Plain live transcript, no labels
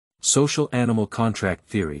Social animal contract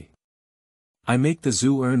theory. I make the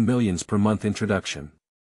zoo earn millions per month introduction.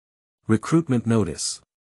 Recruitment notice.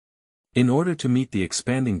 In order to meet the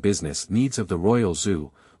expanding business needs of the Royal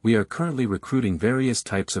Zoo, we are currently recruiting various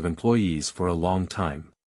types of employees for a long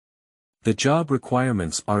time. The job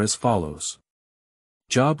requirements are as follows.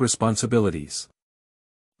 Job responsibilities.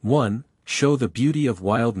 1. Show the beauty of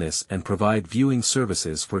wildness and provide viewing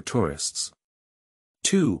services for tourists.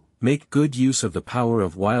 2. Make good use of the power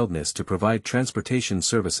of wildness to provide transportation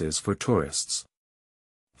services for tourists.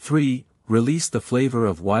 3. Release the flavor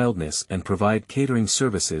of wildness and provide catering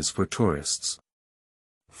services for tourists.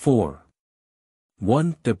 4.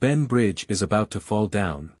 1. The Ben Bridge is about to fall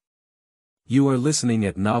down. You are listening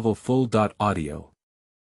at Novel Full.audio.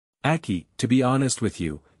 Aki, to be honest with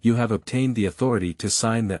you, you have obtained the authority to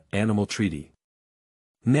sign the Animal Treaty.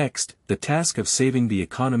 Next, the task of saving the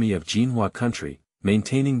economy of Jinhua country,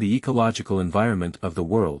 maintaining the ecological environment of the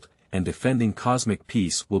world, and defending cosmic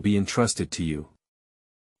peace will be entrusted to you.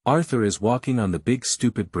 Arthur is walking on the big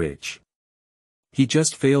stupid bridge. He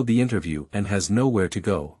just failed the interview and has nowhere to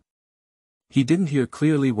go. He didn't hear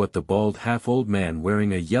clearly what the bald half-old man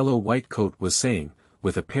wearing a yellow-white coat was saying,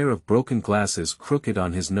 with a pair of broken glasses crooked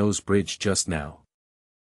on his nose bridge just now.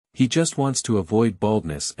 He just wants to avoid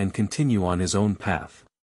baldness and continue on his own path.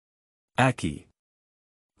 Aki.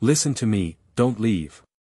 Listen to me, don't leave.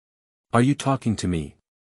 Are you talking to me?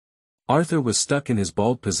 Arthur was stuck in his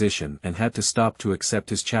bald position and had to stop to accept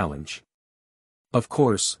his challenge. Of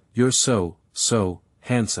course, you're so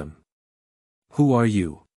handsome. Who are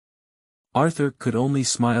you? Arthur could only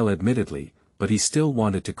smile admittedly, but he still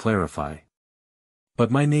wanted to clarify.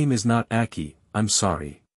 But my name is not Aki, I'm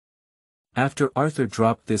sorry. After Arthur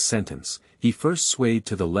dropped this sentence, he first swayed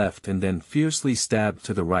to the left and then fiercely stabbed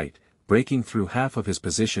to the right, breaking through half of his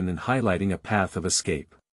position and highlighting a path of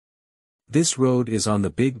escape. This road is on the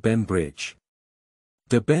Big Ben Bridge.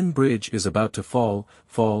 The Ben Bridge is about to fall.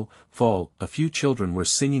 A few children were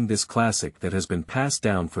singing this classic that has been passed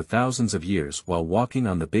down for thousands of years while walking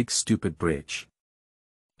on the big stupid bridge.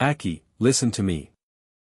 Aki, listen to me.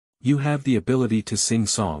 You have the ability to sing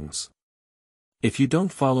songs. If you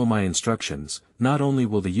don't follow my instructions, not only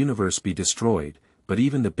will the universe be destroyed, but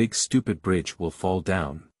even the big stupid bridge will fall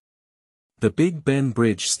down. The Big Ben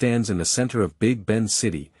Bridge stands in the center of Big Ben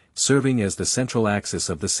City, serving as the central axis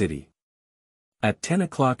of the city. At 10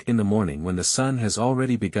 o'clock in the morning when the sun has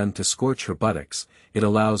already begun to scorch her buttocks, it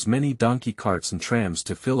allows many donkey carts and trams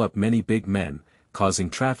to fill up many big men, causing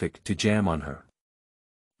traffic to jam on her.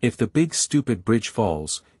 If the big stupid bridge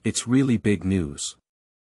falls, it's really big news.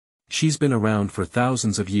 She's been around for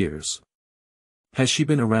thousands of years. Has she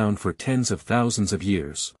been around for tens of thousands of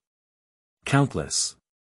years? Countless.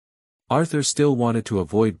 Arthur still wanted to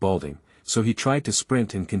avoid balding, so he tried to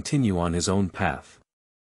sprint and continue on his own path.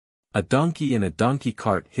 A donkey in a donkey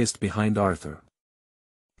cart hissed behind Arthur.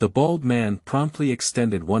 The bald man promptly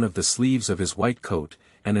extended one of the sleeves of his white coat,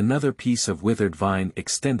 and another piece of withered vine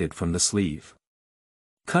extended from the sleeve.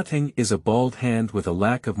 Cutting is a bald hand with a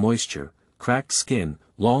lack of moisture, cracked skin,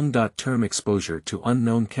 long-term exposure to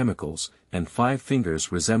unknown chemicals, and 5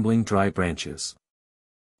 fingers resembling dry branches.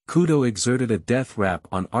 Kudo exerted a death rap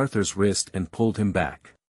on Arthur's wrist and pulled him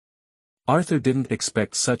back. Arthur didn't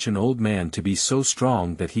expect such an old man to be so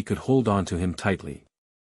strong that he could hold on to him tightly.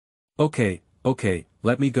 Okay,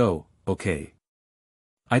 let me go, okay.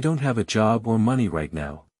 I don't have a job or money right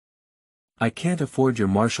now. I can't afford your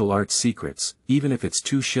martial arts secrets, even if it's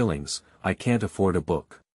 2 shillings, I can't afford a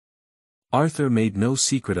book. Arthur made no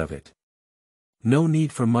secret of it. No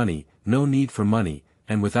need for money,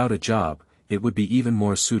 and without a job, it would be even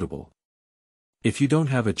more suitable. If you don't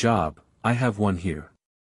have a job, I have one here.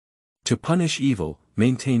 To punish evil,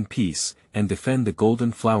 maintain peace, and defend the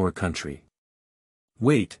Golden Flower Country.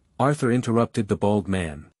 Wait, Arthur interrupted the bald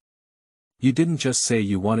man. You didn't just say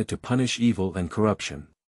you wanted to punish evil and corruption.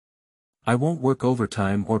 I won't work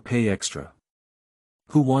overtime or pay extra.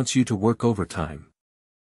 Who wants you to work overtime?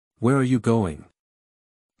 Where are you going?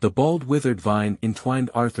 The bald withered vine entwined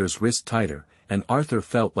Arthur's wrist tighter, and Arthur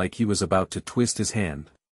felt like he was about to twist his hand.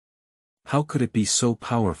 How could it be so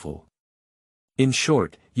powerful? In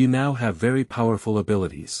short, you now have very powerful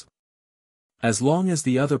abilities. As long as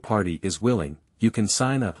the other party is willing, you can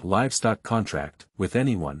sign a livestock contract with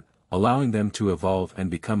anyone, allowing them to evolve and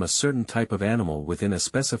become a certain type of animal within a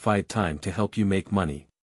specified time to help you make money.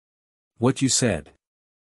 What you said.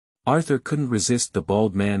 Arthur couldn't resist the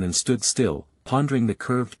bald man and stood still, pondering the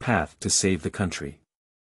curved path to save the country.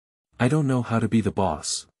 I don't know how to be the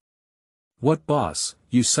boss. What boss?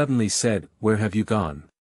 You suddenly said, where have you gone?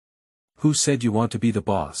 Who said you want to be the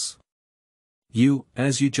boss? You,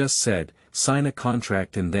 as you just said, sign a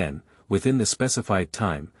contract and then, within the specified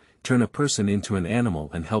time, turn a person into an animal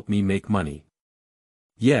and help me make money.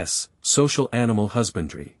 Yes, social animal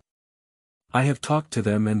husbandry. I have talked to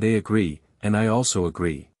them and they agree, and I also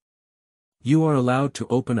agree. You are allowed to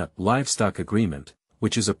open a livestock agreement,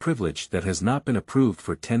 which is a privilege that has not been approved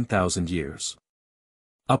for 10,000 years.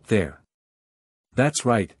 Up there. That's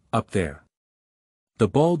right, up there. The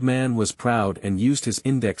bald man was proud and used his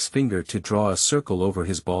index finger to draw a circle over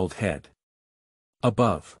his bald head.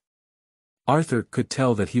 Above. Arthur could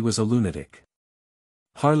tell that he was a lunatic.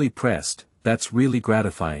 Harley pressed, that's really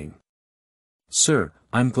gratifying. Sir,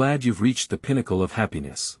 I'm glad you've reached the pinnacle of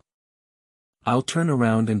happiness. I'll turn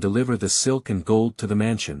around and deliver the silk and gold to the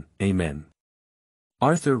mansion, amen.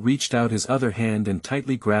 Arthur reached out his other hand and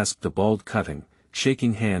tightly grasped the bald cutting,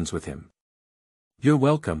 shaking hands with him. You're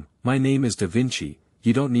welcome, my name is Da Vinci,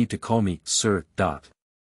 you don't need to call me, sir.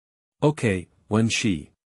 Okay, when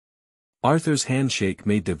she. Arthur's handshake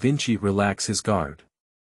made Da Vinci relax his guard.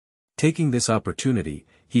 Taking this opportunity,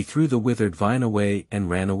 he threw the withered vine away and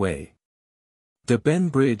ran away. The Ben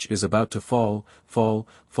Bridge is about to fall.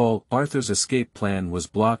 Arthur's escape plan was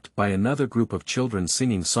blocked by another group of children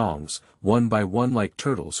singing songs, one by one like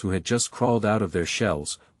turtles who had just crawled out of their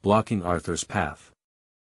shells, blocking Arthur's path.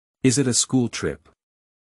 Is it a school trip?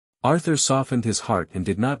 Arthur softened his heart and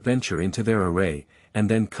did not venture into their array, and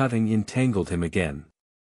then cutting entangled him again.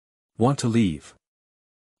 Want to leave?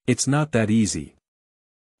 It's not that easy.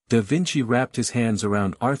 Da Vinci wrapped his hands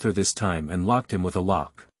around Arthur this time and locked him with a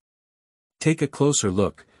lock. Take a closer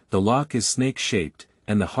look, the lock is snake-shaped,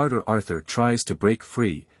 and the harder Arthur tries to break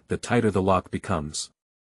free, the tighter the lock becomes.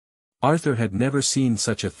 Arthur had never seen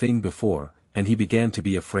such a thing before, and he began to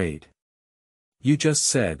be afraid. You just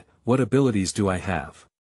said, what abilities do I have?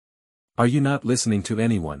 Are you not listening to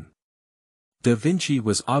anyone? Da Vinci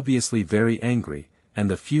was obviously very angry, and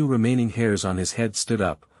the few remaining hairs on his head stood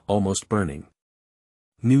up, almost burning.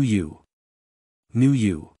 Knew you.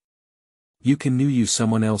 You can knew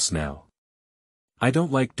someone else now. I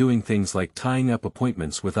don't like doing things like tying up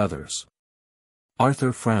appointments with others.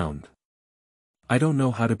 Arthur frowned. I don't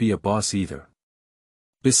know how to be a boss either.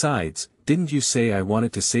 Besides, didn't you say I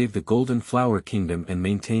wanted to save the Golden Flower Kingdom and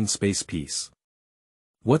maintain space peace?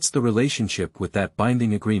 What's the relationship with that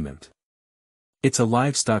binding agreement? It's a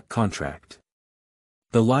livestock contract.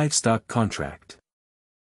 The livestock contract.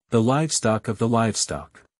 The livestock of the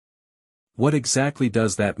livestock. What exactly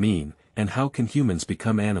does that mean, and how can humans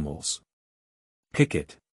become animals? Pick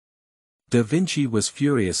it. Da Vinci was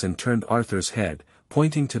furious and turned Arthur's head,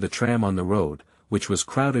 pointing to the tram on the road, which was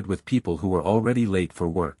crowded with people who were already late for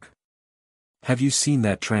work. Have you seen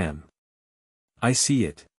that tram? I see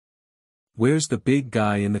it. Where's the big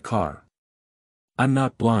guy in the car? I'm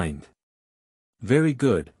not blind. Very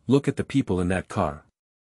good, look at the people in that car.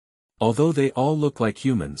 Although they all look like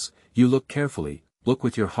humans, you look carefully, look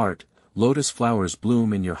with your heart, lotus flowers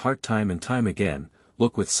bloom in your heart time and time again,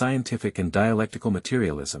 look with scientific and dialectical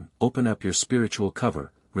materialism, open up your spiritual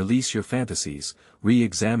cover, release your fantasies,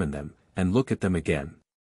 re-examine them, and look at them again.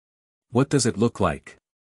 What does it look like?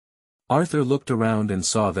 Arthur looked around and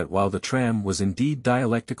saw that while the tram was indeed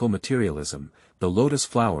dialectical materialism, the lotus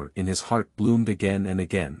flower in his heart bloomed again and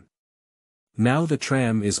again. Now the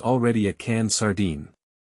tram is already a canned sardine.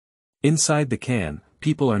 Inside the can,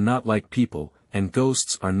 people are not like people, and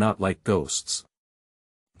ghosts are not like ghosts.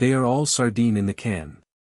 They are all sardine in the can.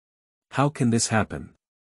 How can this happen?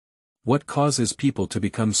 What causes people to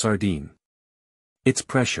become sardine? It's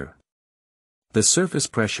pressure. The surface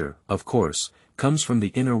pressure, of course, comes from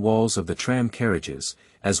the inner walls of the tram carriages,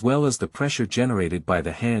 as well as the pressure generated by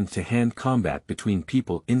the hand-to-hand combat between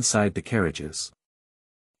people inside the carriages.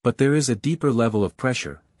 But there is a deeper level of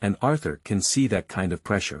pressure, and Arthur can see that kind of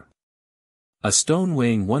pressure. A stone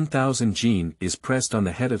weighing 1,000 Gene is pressed on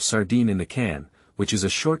the head of sardine in the can, which is a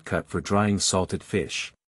shortcut for drying salted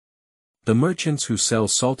fish. The merchants who sell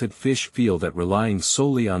salted fish feel that relying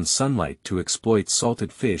solely on sunlight to exploit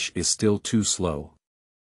salted fish is still too slow.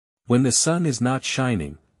 When the sun is not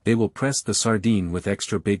shining, they will press the sardine with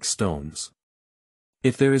extra big stones.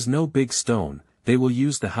 If there is no big stone, they will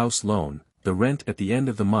use the house loan, the rent at the end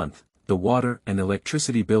of the month, the water and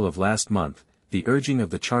electricity bill of last month, the urging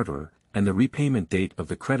of the charterer, and the repayment date of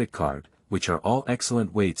the credit card, which are all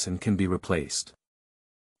excellent weights and can be replaced.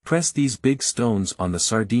 Press these big stones on the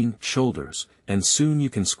sardine shoulders, and soon you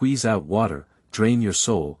can squeeze out water, drain your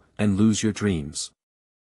soul, and lose your dreams.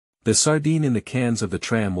 The sardine in the cans of the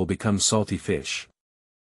tram will become salty fish.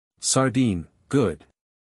 Sardine, good.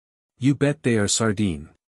 You bet they are sardine.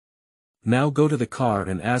 Now go to the car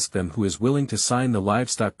and ask them who is willing to sign the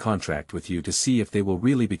livestock contract with you to see if they will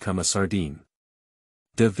really become a sardine.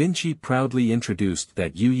 Da Vinci proudly introduced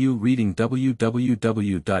that Yu reading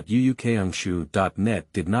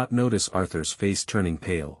www.uukangshu.net did not notice Arthur's face turning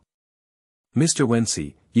pale. Mr.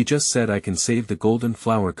 Wency, you just said I can save the Golden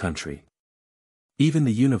Flower Country. Even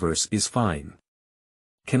the universe is fine.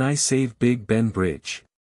 Can I save Big Ben Bridge?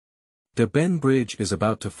 The Ben Bridge is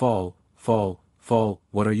about to fall,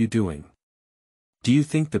 what are you doing? Do you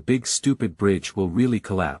think the big stupid bridge will really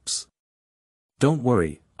collapse? Don't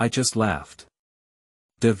worry, I just laughed.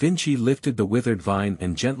 Da Vinci lifted the withered vine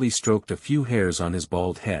and gently stroked a few hairs on his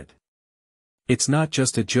bald head. It's not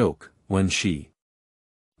just a joke, Wen Shi.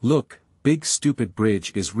 Look, big stupid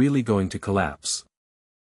bridge is really going to collapse.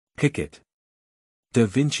 Pick it. Da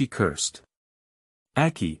Vinci cursed.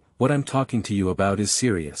 Aki, what I'm talking to you about is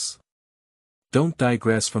serious. Don't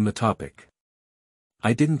digress from the topic.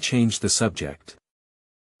 I didn't change the subject.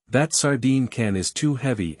 That sardine can is too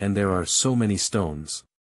heavy and there are so many stones.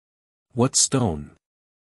 What stone?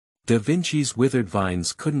 Da Vinci's withered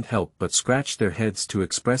vines couldn't help but scratch their heads to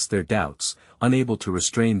express their doubts, unable to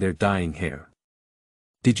restrain their dying hair.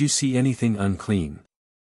 Did you see anything unclean?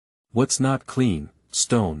 What's not clean?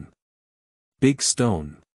 Stone. Big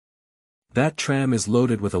stone. That tram is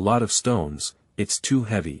loaded with a lot of stones, it's too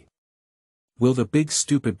heavy. Will the big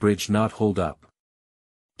stupid bridge not hold up?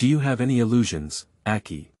 Do you have any illusions,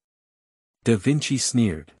 Aki? Da Vinci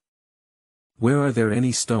sneered. Where are there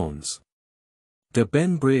any stones? The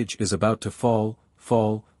Ben Bridge is about to fall,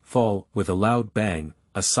 with a loud bang,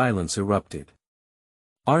 a silence erupted.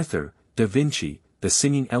 Arthur, Da Vinci, the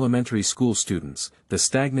singing elementary school students, the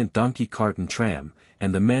stagnant donkey cart and tram,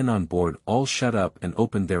 and the men on board all shut up and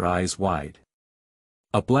opened their eyes wide.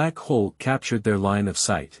 A black hole captured their line of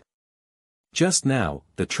sight. Just now,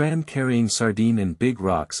 the tram carrying sardine and big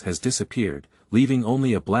rocks has disappeared, leaving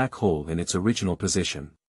only a black hole in its original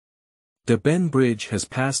position. The Ben Bridge has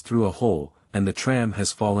passed through a hole, and the tram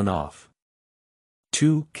has fallen off.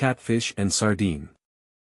 2. Catfish and Sardine.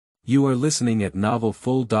 You are listening at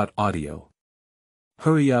novelfull.audio.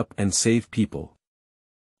 Hurry up and save people.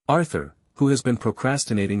 Arthur, who has been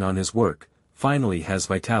procrastinating on his work, finally has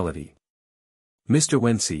vitality. Mr.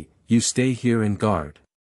 Wency, you stay here and guard.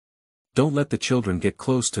 Don't let the children get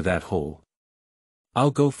close to that hole.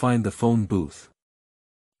 I'll go find the phone booth.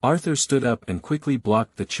 Arthur stood up and quickly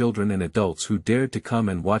blocked the children and adults who dared to come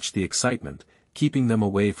and watch the excitement, keeping them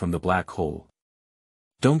away from the black hole.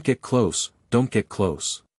 Don't get close, don't get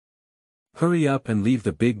close. Hurry up and leave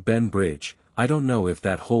the Big Ben Bridge, I don't know if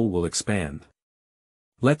that hole will expand.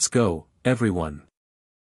 Let's go, everyone.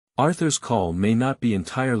 Arthur's call may not be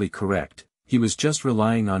entirely correct, he was just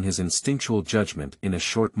relying on his instinctual judgment in a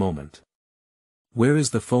short moment. Where is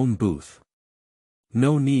the phone booth?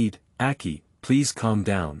 No need, Aki, please calm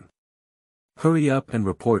down. Hurry up and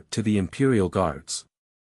report to the Imperial Guards.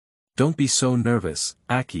 Don't be so nervous,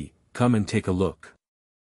 Aki, come and take a look.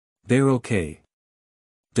 They're okay.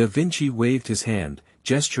 Da Vinci waved his hand,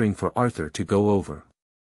 gesturing for Arthur to go over.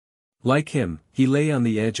 Like him, he lay on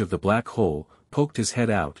the edge of the black hole, poked his head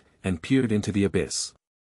out, and peered into the abyss.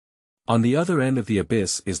 On the other end of the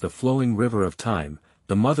abyss is the flowing river of time,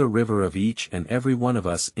 the mother river of each and every one of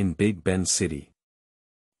us in Big Ben City.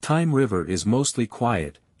 Time River is mostly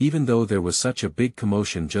quiet, even though there was such a big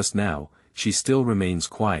commotion just now, she still remains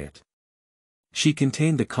quiet. She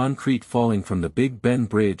contained the concrete falling from the Big Ben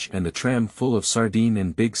Bridge and the tram full of sardine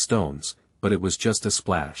and big stones, but it was just a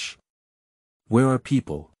splash. Where are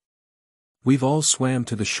people? We've all swam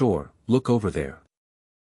to the shore, look over there.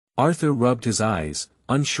 Arthur rubbed his eyes,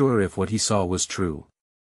 unsure if what he saw was true.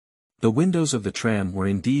 The windows of the tram were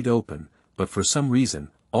indeed open, but for some reason,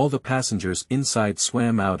 all the passengers inside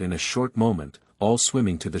swam out in a short moment, all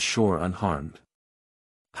swimming to the shore unharmed.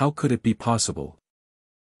 How could it be possible?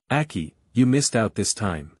 Aki, you missed out this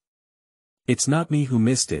time. It's not me who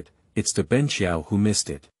missed it, it's the Ben Xiao who missed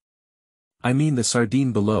it. I mean the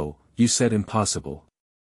sardine below, you said impossible.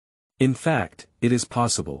 In fact, it is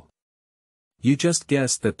possible. You just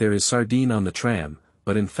guessed that there is sardine on the tram,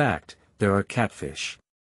 but in fact, there are catfish.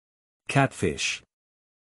 Catfish.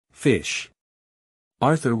 Fish.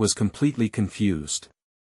 Arthur was completely confused.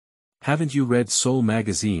 Haven't you read Soul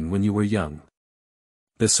magazine when you were young?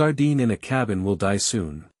 The sardine in a cabin will die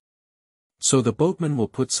soon. So the boatman will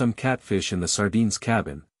put some catfish in the sardine's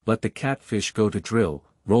cabin, let the catfish go to drill,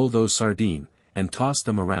 roll those sardine, and toss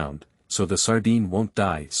them around, so the sardine won't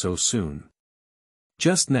die so soon.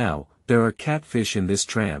 Just now, there are catfish in this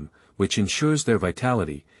tram, which ensures their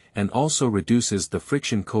vitality, and also reduces the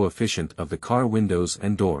friction coefficient of the car windows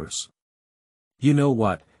and doors. You know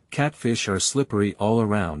what, catfish are slippery all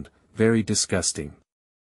around, very disgusting.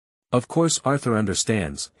 Of course Arthur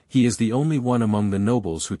understands, he is the only one among the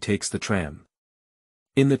nobles who takes the tram.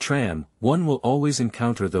 In the tram, one will always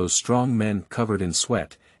encounter those strong men covered in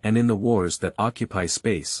sweat, and in the wars that occupy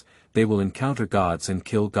space, they will encounter gods and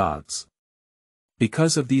kill gods.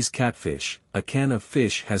 Because of these catfish, a can of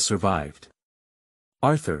fish has survived.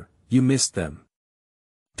 Arthur, you missed them.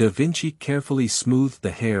 Da Vinci carefully smoothed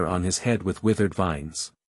the hair on his head with withered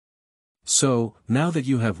vines. So, now that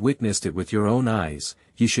you have witnessed it with your own eyes,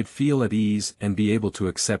 you should feel at ease and be able to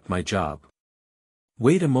accept my job.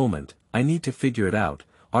 Wait a moment, I need to figure it out.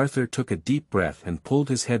 Arthur took a deep breath and pulled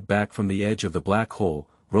his head back from the edge of the black hole,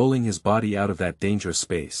 rolling his body out of that dangerous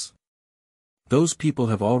space. Those people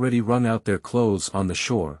have already wrung out their clothes on the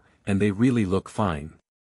shore, and they really look fine.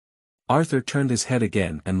 Arthur turned his head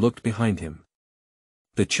again and looked behind him.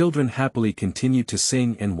 The children happily continued to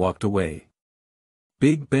sing and walked away.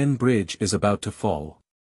 Big Ben Bridge is about to fall.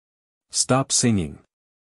 Stop singing.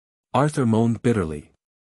 Arthur moaned bitterly.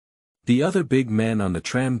 The other big men on the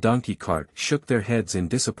tram donkey cart shook their heads in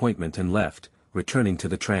disappointment and left, returning to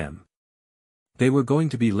the tram. They were going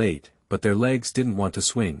to be late, but their legs didn't want to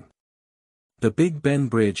swing. The Big Ben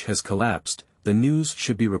Bridge has collapsed, the news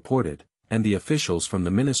should be reported, and the officials from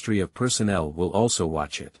the Ministry of Personnel will also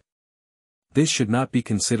watch it. This should not be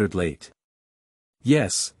considered late.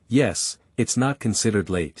 Yes, it's not considered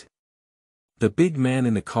late. The big man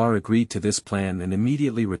in the car agreed to this plan and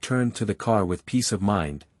immediately returned to the car with peace of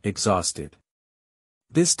mind, exhausted.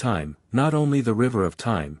 This time, not only the river of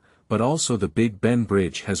time, but also the Big Ben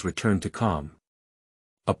Bridge has returned to calm.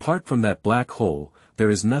 Apart from that black hole, there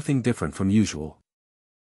is nothing different from usual.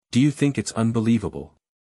 Do you think it's unbelievable?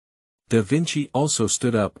 Da Vinci also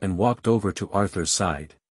stood up and walked over to Arthur's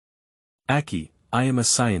side. Aki, I am a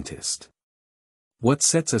scientist. What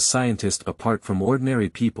sets a scientist apart from ordinary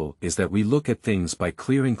people is that we look at things by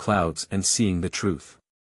clearing clouds and seeing the truth.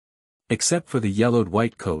 Except for the yellowed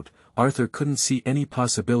white coat, Arthur couldn't see any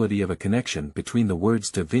possibility of a connection between the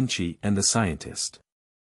words Da Vinci and the scientist.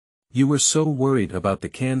 You were so worried about the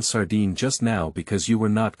canned sardine just now because you were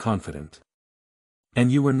not confident.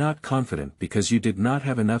 And you were not confident because you did not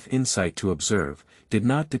have enough insight to observe, did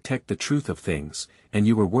not detect the truth of things, and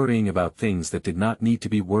you were worrying about things that did not need to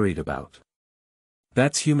be worried about.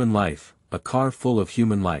 That's human life, a car full of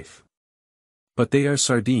human life. But they are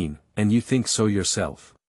sardine, and you think so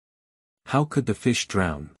yourself. How could the fish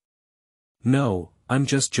drown? No, I'm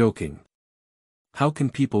just joking. How can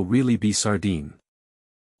people really be sardine?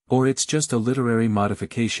 Or it's just a literary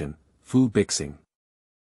modification, foo bixing.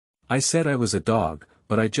 I said I was a dog,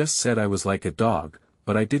 but I just said I was like a dog,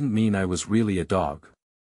 but I didn't mean I was really a dog.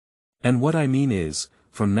 And what I mean is,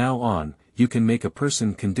 from now on, you can make a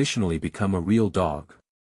person conditionally become a real dog.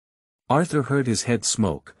 Arthur heard his head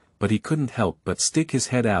smoke, but he couldn't help but stick his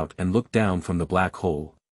head out and look down from the black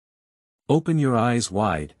hole. Open your eyes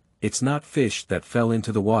wide, it's not fish that fell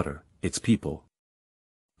into the water, it's people.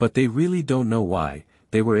 But they really don't know why,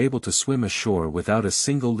 they were able to swim ashore without a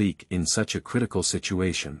single leak in such a critical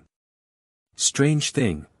situation. Strange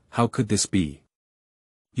thing, how could this be?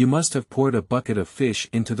 You must have poured a bucket of fish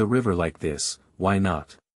into the river like this, why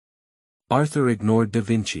not? Arthur ignored Da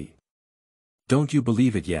Vinci. Don't you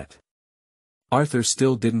believe it yet? Arthur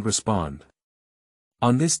still didn't respond.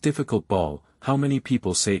 On this difficult ball, how many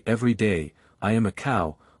people say every day, I am a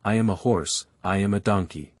cow, I am a horse, I am a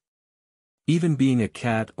donkey. Even being a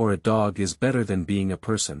cat or a dog is better than being a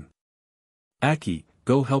person. Aki,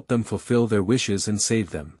 go help them fulfill their wishes and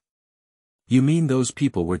save them. You mean those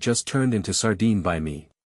people were just turned into sardine by me?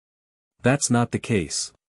 That's not the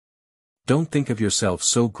case. Don't think of yourself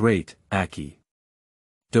so great, Aki.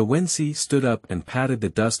 Da Vinci stood up and patted the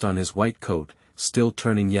dust on his white coat, still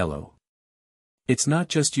turning yellow. It's not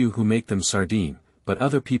just you who make them sardine, but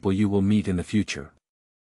other people you will meet in the future.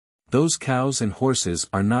 Those cows and horses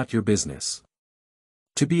are not your business.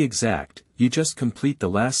 To be exact, you just complete the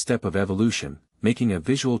last step of evolution, making a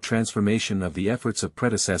visual transformation of the efforts of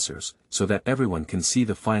predecessors, so that everyone can see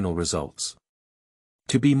the final results.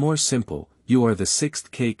 To be more simple, you are the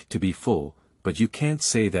sixth cake to be full, but you can't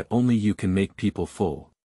say that only you can make people full.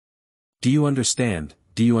 Do you understand?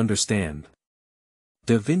 Do you understand?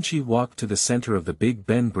 Da Vinci walked to the center of the Big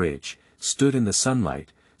Ben Bridge, stood in the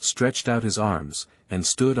sunlight, stretched out his arms, and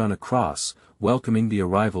stood on a cross, welcoming the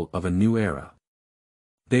arrival of a new era.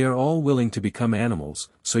 They are all willing to become animals,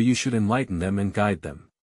 so you should enlighten them and guide them.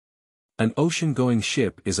 An ocean-going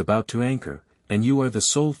ship is about to anchor, and you are the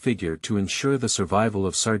sole figure to ensure the survival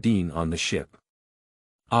of sardine on the ship.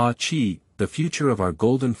 Ah Chi, the future of our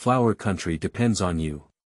golden flower country depends on you.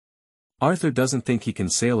 Arthur doesn't think he can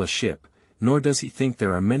sail a ship, nor does he think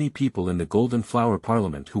there are many people in the Golden Flower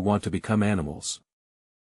Parliament who want to become animals.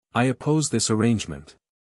 I oppose this arrangement.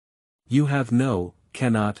 You have no,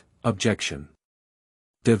 cannot, objection.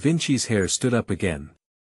 Da Vinci's hair stood up again.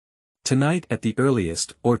 Tonight at the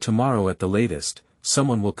earliest, or tomorrow at the latest,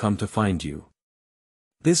 someone will come to find you.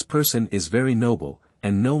 This person is very noble,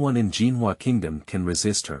 and no one in Jinhua Kingdom can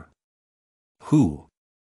resist her. Who?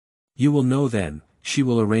 You will know then, she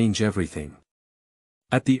will arrange everything.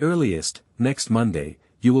 At the earliest, next Monday,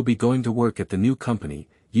 you will be going to work at the new company,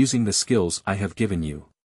 using the skills I have given you.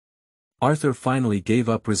 Arthur finally gave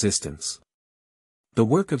up resistance. The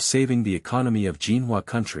work of saving the economy of Jinhua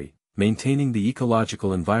country, maintaining the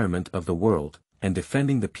ecological environment of the world, and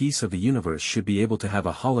defending the peace of the universe should be able to have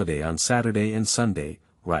a holiday on Saturday and Sunday,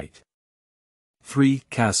 right? 3.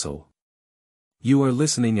 Castle. You are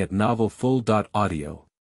listening at Novel Full.audio.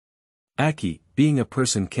 Aki, being a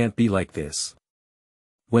person can't be like this.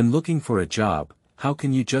 When looking for a job, how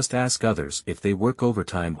can you just ask others if they work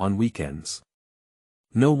overtime on weekends?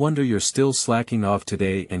 No wonder you're still slacking off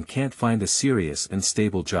today and can't find a serious and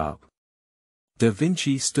stable job. Da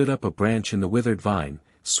Vinci stood up a branch in the withered vine,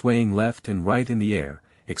 swaying left and right in the air,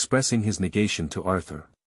 expressing his negation to Arthur.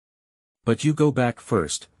 But you go back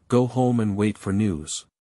first, go home and wait for news.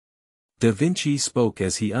 Da Vinci spoke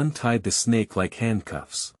as he untied the snake-like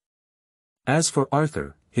handcuffs. As for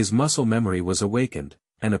Arthur, his muscle memory was awakened,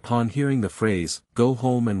 and upon hearing the phrase, go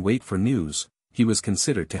home and wait for news, he was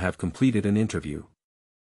considered to have completed an interview.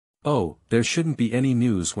 Oh, there shouldn't be any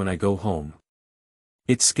news when I go home.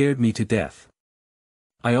 It scared me to death.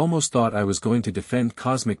 I almost thought I was going to defend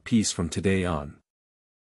cosmic peace from today on.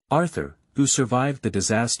 Arthur, who survived the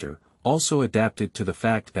disaster, also adapted to the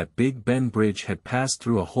fact that Big Ben Bridge had passed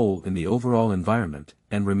through a hole in the overall environment,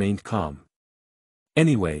 and remained calm.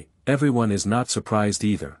 Anyway, everyone is not surprised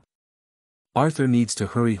either. Arthur needs to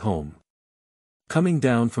hurry home. Coming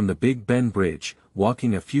down from the Big Ben Bridge,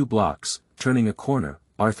 walking a few blocks, turning a corner,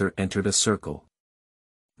 Arthur entered a circle.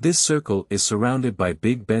 This circle is surrounded by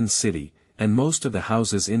Big Ben City, and most of the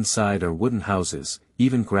houses inside are wooden houses,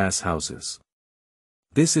 even grass houses.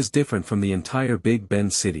 This is different from the entire Big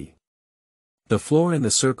Ben City. The floor in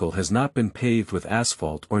the circle has not been paved with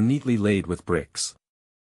asphalt or neatly laid with bricks.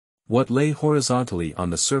 What lay horizontally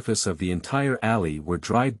on the surface of the entire alley were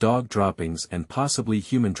dried dog droppings and possibly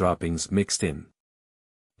human droppings mixed in.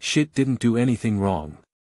 Shit didn't do anything wrong.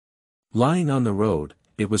 Lying on the road,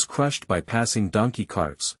 it was crushed by passing donkey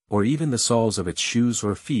carts, or even the soles of its shoes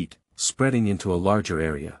or feet, spreading into a larger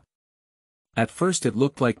area. At first it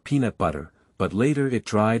looked like peanut butter, but later it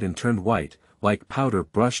dried and turned white, like powder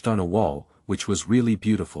brushed on a wall, which was really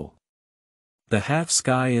beautiful. The half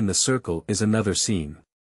sky in the circle is another scene.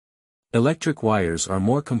 Electric wires are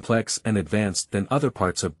more complex and advanced than other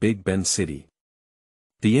parts of Big Ben City.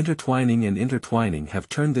 The intertwining have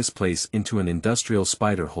turned this place into an industrial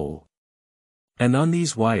spider hole. And on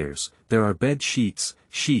these wires, there are bed sheets,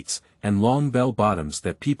 and long bell bottoms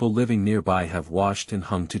that people living nearby have washed and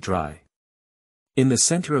hung to dry. In the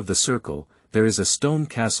center of the circle, there is a stone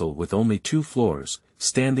castle with only 2 floors,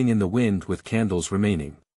 standing in the wind with candles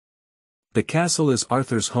remaining. The castle is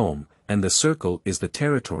Arthur's home, and the circle is the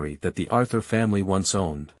territory that the Arthur family once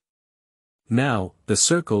owned. Now, the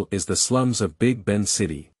circle is the slums of Big Ben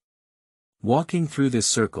City. Walking through this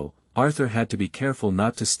circle, Arthur had to be careful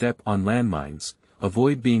not to step on landmines,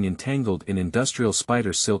 avoid being entangled in industrial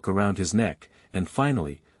spider silk around his neck, and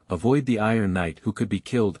finally, avoid the Iron Knight who could be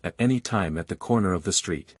killed at any time at the corner of the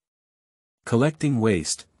street. Collecting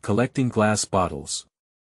waste, collecting glass bottles.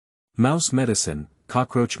 Mouse medicine,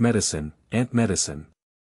 cockroach medicine, ant medicine.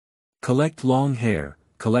 Collect long hair,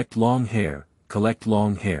 collect long hair, collect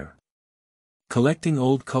long hair. Collecting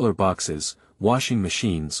old color boxes, washing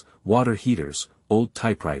machines, water heaters, old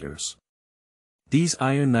typewriters. These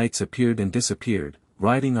Iron Knights appeared and disappeared,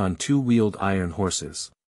 riding on 2-wheeled iron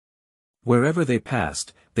horses. Wherever they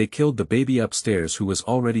passed, they killed the baby upstairs who was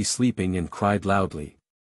already sleeping and cried loudly.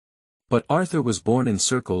 But Arthur was born in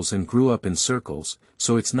circles and grew up in circles,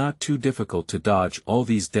 so it's not too difficult to dodge all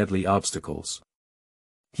these deadly obstacles.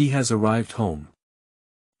 He has arrived home.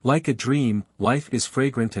 Like a dream, life is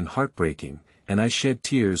fragrant and heartbreaking, and I shed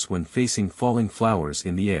tears when facing falling flowers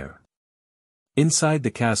in the air. Inside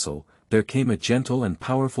the castle, there came a gentle and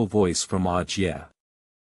powerful voice from Ajie.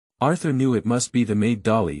 Arthur knew it must be the maid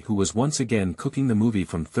Dolly who was once again cooking the movie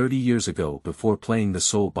from 30 years ago before playing the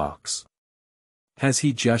soul box. Has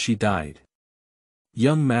he just died?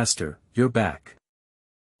 Young master, you're back.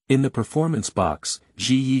 In the performance box,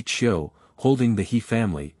 Ji Yi Chiu, holding the He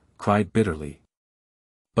family, cried bitterly.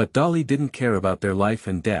 But Dolly didn't care about their life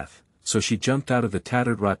and death, so she jumped out of the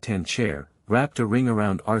tattered rattan chair, wrapped a ring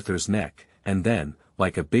around Arthur's neck, and then,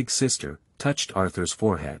 like a big sister, touched Arthur's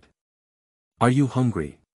forehead. Are you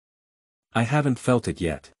hungry? I haven't felt it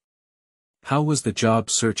yet. How was the job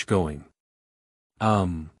search going?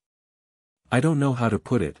 I don't know how to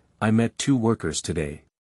put it, I met 2 workers today.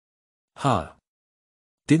 Huh.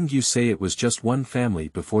 Didn't you say it was just one family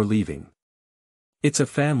before leaving? It's a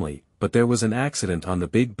family, but there was an accident on the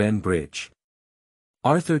Big Ben Bridge.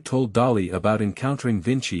 Arthur told Dolly about encountering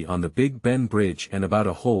Vinci on the Big Ben Bridge and about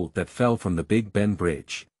a hole that fell from the Big Ben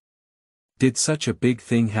Bridge. Did such a big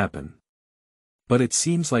thing happen? But it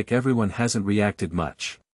seems like everyone hasn't reacted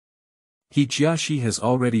much. He Jiaxi has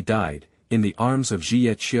already died, in the arms of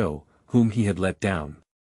Zhiyeqiu, whom he had let down.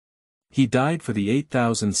 He died for the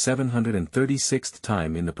 8,736th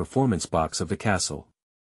time in the performance box of the castle.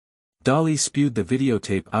 Dolly spewed the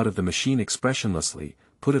videotape out of the machine expressionlessly,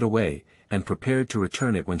 put it away, and prepared to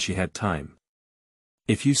return it when she had time.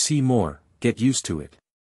 If you see more, get used to it.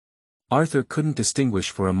 Arthur couldn't distinguish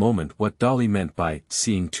for a moment what Dolly meant by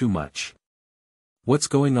seeing too much. What's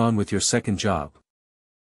going on with your second job?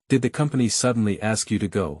 Did the company suddenly ask you to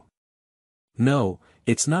go? No,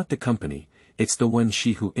 it's not the company, it's the one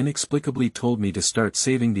she who inexplicably told me to start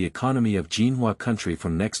saving the economy of Jinhua country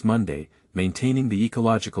from next Monday, maintaining the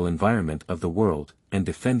ecological environment of the world, and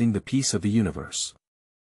defending the peace of the universe.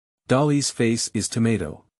 Dolly's face is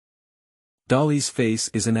tomato. Dolly's face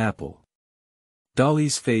is an apple.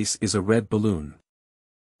 Dolly's face is a red balloon.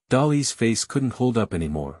 Dolly's face couldn't hold up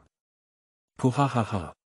anymore.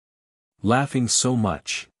 Puhahaha. Laughing so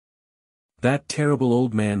much. That terrible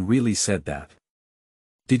old man really said that.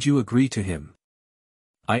 Did you agree to him?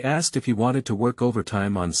 I asked if he wanted to work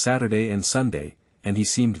overtime on Saturday and Sunday, and he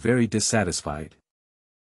seemed very dissatisfied.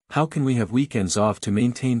 How can we have weekends off to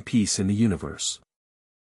maintain peace in the universe?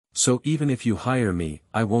 So even if you hire me,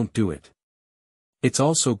 I won't do it. It's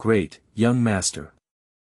also great, young master.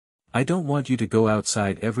 I don't want you to go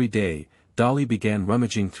outside every day. Dolly began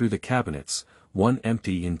rummaging through the cabinets, 1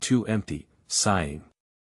 empty and 2 empty, sighing.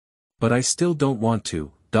 But I still don't want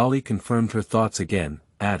to, Dolly confirmed her thoughts again,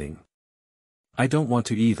 adding. I don't want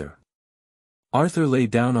to either. Arthur lay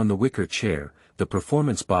down on the wicker chair, the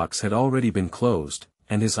performance box had already been closed,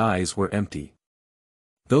 and his eyes were empty.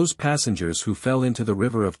 Those passengers who fell into the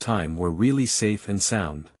river of time were really safe and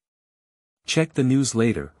sound. Check the news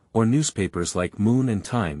later, or newspapers like Moon and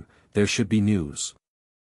Time, there should be news.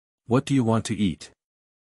 What do you want to eat?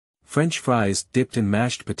 French fries dipped in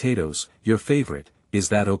mashed potatoes, your favorite, is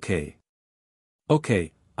that okay?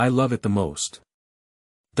 Okay, I love it the most.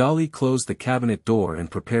 Dolly closed the cabinet door and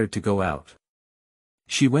prepared to go out.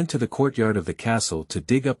 She went to the courtyard of the castle to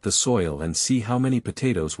dig up the soil and see how many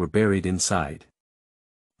potatoes were buried inside.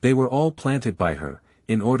 They were all planted by her,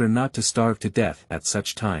 in order not to starve to death at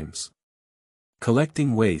such times.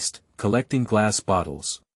 Collecting waste, collecting glass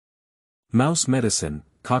bottles. Mouse medicine,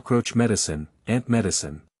 cockroach medicine, ant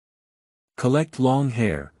medicine. Collect long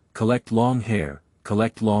hair, collect long hair,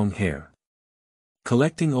 collect long hair.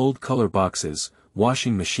 Collecting old color boxes,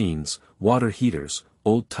 washing machines, water heaters,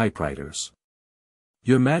 old typewriters.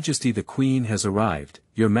 Your Majesty the Queen has arrived,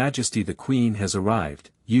 Your Majesty the Queen has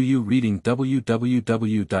arrived, UU reading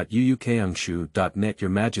www.uukangshu.net Your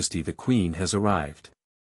Majesty the Queen has arrived.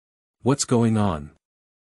 What's going on?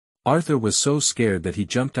 Arthur was so scared that he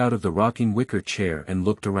jumped out of the rocking wicker chair and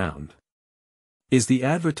looked around. Is the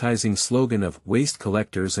advertising slogan of waste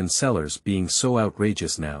collectors and sellers being so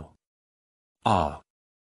outrageous now? Ah!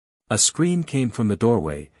 A scream came from the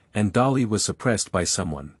doorway, and Dolly was suppressed by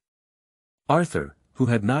someone. Arthur, who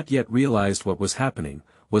had not yet realized what was happening,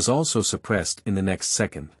 was also suppressed in the next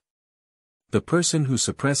second. The person who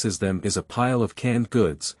suppresses them is a pile of canned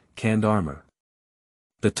goods, canned armor.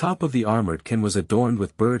 The top of the armored can was adorned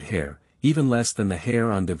with bird hair, even less than the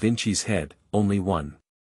hair on Da Vinci's head, only one.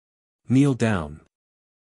 Kneel down.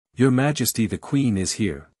 Your Majesty the Queen is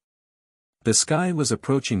here. The sky was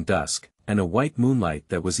approaching dusk, and a white moonlight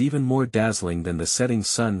that was even more dazzling than the setting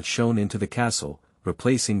sun shone into the castle,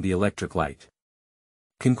 replacing the electric light.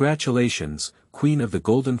 Congratulations, Queen of the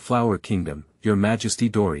Golden Flower Kingdom, Your Majesty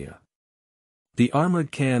Doria. The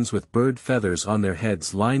armored cans with bird feathers on their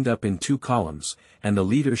heads lined up in 2 columns, and the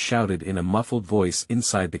leader shouted in a muffled voice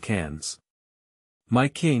inside the cans. My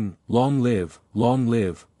king, long live, long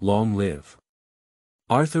live, long live.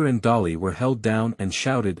 Arthur and Dolly were held down and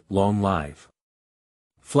shouted, long live.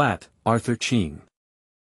 Flat, Arthur Ching.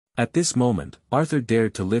 At this moment, Arthur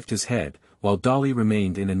dared to lift his head, while Dolly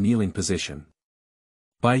remained in a kneeling position.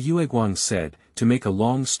 Bai Yueguang said, to make a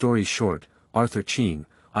long story short, Arthur Ching,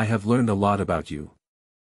 I have learned a lot about you.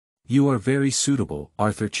 You are very suitable,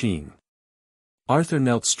 Arthur Ching. Arthur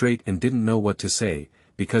knelt straight and didn't know what to say,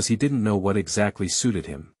 because he didn't know what exactly suited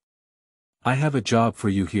him. I have a job for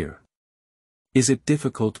you here. Is it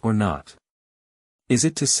difficult or not? Is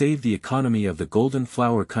it to save the economy of the Golden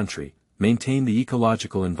Flower Country, maintain the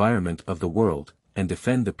ecological environment of the world, and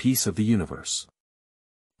defend the peace of the universe.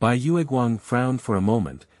 Bai Yueguang frowned for a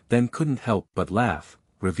moment, then couldn't help but laugh,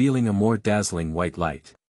 revealing a more dazzling white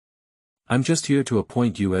light. I'm just here to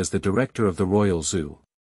appoint you as the director of the Royal Zoo.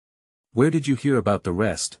 Where did you hear about the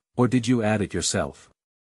rest, or did you add it yourself?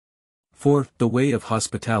 4. The Way of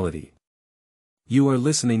Hospitality. You are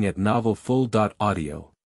listening at Novel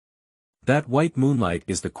Full.audio. That white moonlight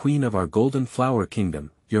is the queen of our golden flower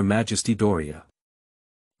kingdom, Your Majesty Doria.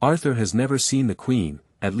 Arthur has never seen the queen,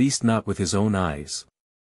 at least not with his own eyes.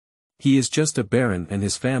 He is just a baron and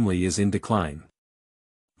his family is in decline.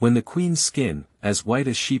 When the queen's skin, as white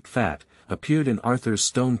as sheep fat, appeared in Arthur's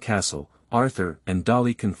stone castle, Arthur and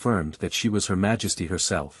Dolly confirmed that she was Her Majesty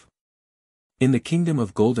herself. In the kingdom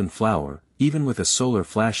of Golden Flower, even with a solar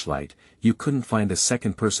flashlight, you couldn't find a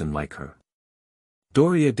second person like her.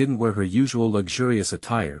 Doria didn't wear her usual luxurious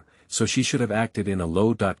attire, so she should have acted in a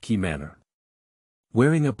low-key manner.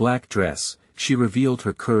 Wearing a black dress, she revealed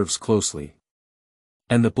her curves closely.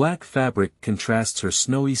 And the black fabric contrasts her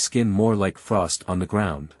snowy skin more like frost on the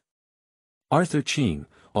ground. Arthur Ching,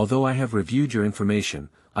 although I have reviewed your information,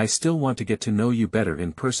 I still want to get to know you better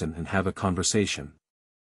in person and have a conversation.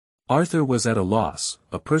 Arthur was at a loss,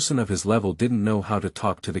 a person of his level didn't know how to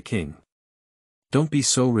talk to the king. Don't be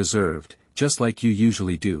so reserved, just like you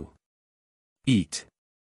usually do. Eat.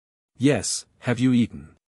 Yes, have you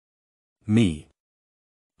eaten? Me.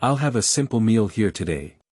 I'll have a simple meal here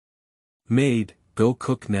today. Maid, go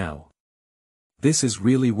cook now. This is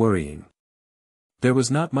really worrying. There was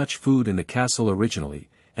not much food in the castle originally,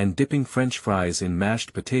 and dipping French fries in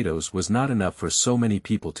mashed potatoes was not enough for so many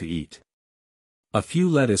people to eat. A few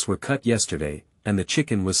lettuce were cut yesterday, and the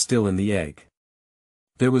chicken was still in the egg.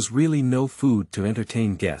 There was really no food to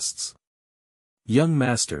entertain guests. Young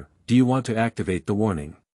master, do you want to activate the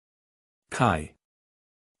warning? Kai.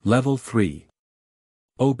 Level 3.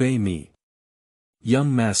 Obey me.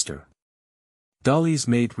 Young master. Dolly's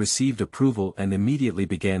maid received approval and immediately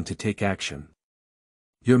began to take action.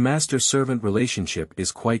 Your master-servant relationship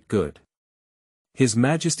is quite good. His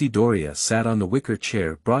Majesty Doria sat on the wicker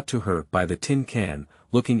chair brought to her by the tin can,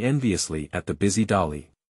 looking enviously at the busy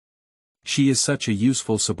Dolly. She is such a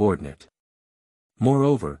useful subordinate.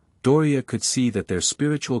 Moreover, Doria could see that their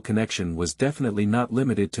spiritual connection was definitely not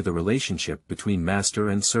limited to the relationship between master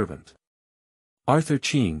and servant. Arthur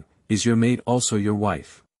Ching, is your maid also your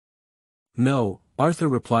wife? No, Arthur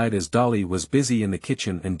replied as Dolly was busy in the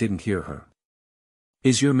kitchen and didn't hear her.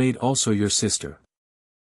 Is your maid also your sister?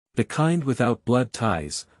 The kind without blood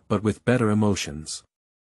ties, but with better emotions.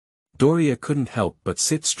 Doria couldn't help but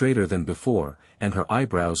sit straighter than before, and her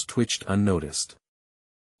eyebrows twitched unnoticed.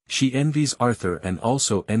 She envies Arthur and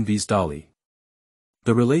also envies Dolly.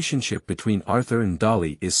 The relationship between Arthur and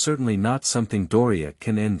Dolly is certainly not something Doria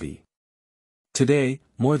can envy. Today,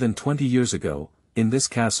 more than 20 years ago, in this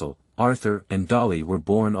castle, Arthur and Dolly were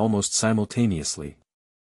born almost simultaneously.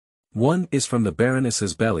 One is from the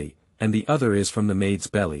Baroness's belly, and the other is from the maid's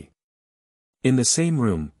belly. In the same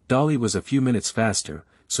room, Dolly was a few minutes faster,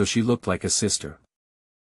 so she looked like a sister.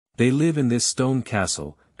 They live in this stone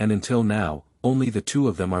castle, and until now, only the two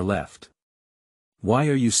of them are left. Why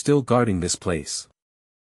are you still guarding this place?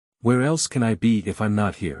 Where else can I be if I'm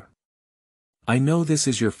not here? I know this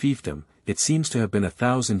is your fiefdom, it seems to have been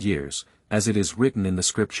 1,000 years, as it is written in the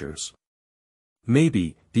scriptures.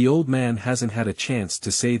 Maybe, the old man hasn't had a chance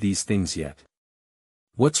to say these things yet.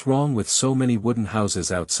 What's wrong with so many wooden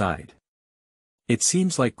houses outside? It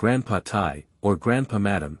seems like Grandpa Tai, or Grandpa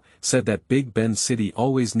Madam, said that Big Bend City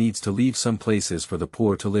always needs to leave some places for the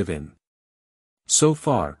poor to live in. So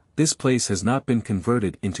far, this place has not been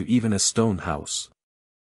converted into even a stone house.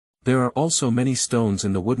 There are also many stones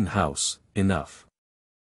in the wooden house, enough.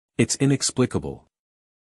 It's inexplicable.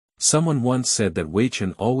 Someone once said that Wei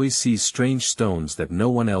Chen always sees strange stones that no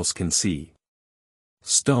one else can see.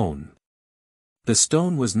 Stone. The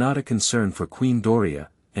stone was not a concern for Queen Doria,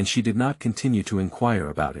 and she did not continue to inquire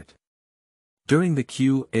about it. During the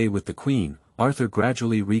Q&A with the Queen, Arthur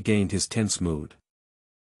gradually regained his tense mood.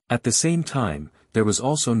 At the same time, there was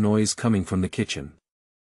also noise coming from the kitchen.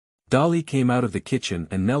 Dolly came out of the kitchen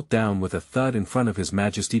and knelt down with a thud in front of His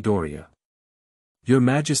Majesty Doria. Your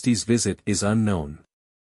Majesty's visit is unknown.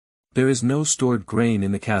 There is no stored grain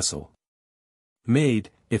in the castle. Maid,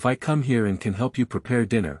 if I come here and can help you prepare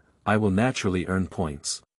dinner, I will naturally earn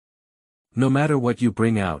points. No matter what you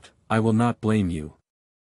bring out, I will not blame you.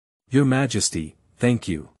 Your Majesty, thank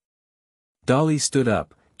you. Dolly stood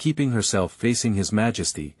up, keeping herself facing His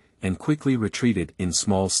Majesty, and quickly retreated in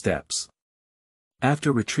small steps.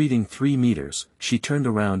 After retreating 3 meters, she turned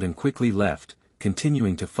around and quickly left,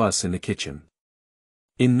 continuing to fuss in the kitchen.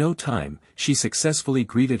 In no time, she successfully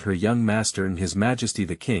greeted her young master and His Majesty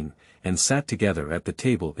the King, and sat together at the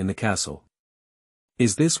table in the castle.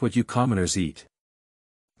 "Is this what you commoners eat?"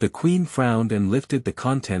 The Queen frowned and lifted the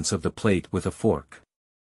contents of the plate with a fork.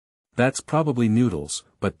 "That's probably noodles,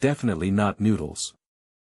 but definitely not noodles.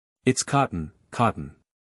 It's cotton, cotton.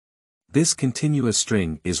 This continuous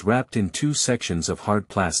string is wrapped in 2 sections of hard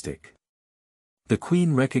plastic." The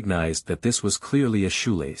Queen recognized that this was clearly a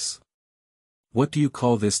shoelace. "What do you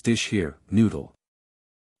call this dish here, noodle?"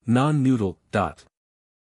 "Non-noodle, dot."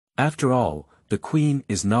 After all, the Queen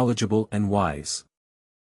is knowledgeable and wise.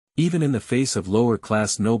 Even in the face of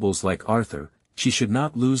lower-class nobles like Arthur, she should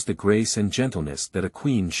not lose the grace and gentleness that a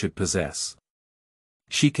queen should possess.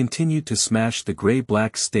 She continued to smash the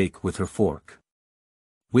gray-black steak with her fork.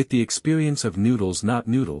 With the experience of noodles not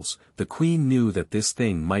noodles, the Queen knew that this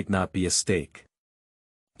thing might not be a steak.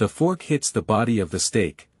 The fork hits the body of the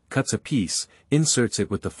steak, cuts a piece, inserts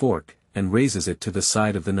it with the fork, and raises it to the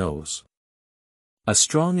side of the nose. A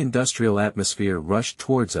strong industrial atmosphere rushed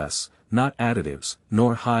towards us, not additives,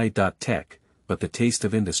 nor high-tech, but the taste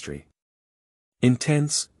of industry.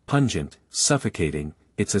 Intense, pungent, suffocating,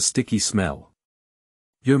 it's a sticky smell.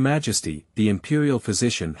 "Your Majesty, the imperial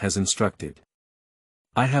physician has instructed.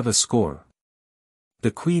 I have a score."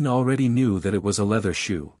 The Queen already knew that it was a leather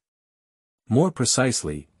shoe. More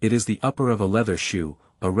precisely, it is the upper of a leather shoe,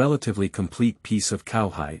 a relatively complete piece of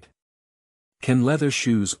cowhide. Can leather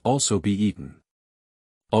shoes also be eaten?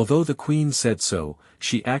 Although the Queen said so,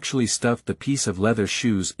 she actually stuffed the piece of leather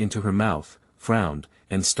shoes into her mouth, frowned,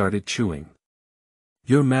 and started chewing.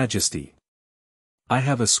 "Your Majesty, I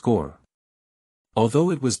have a score."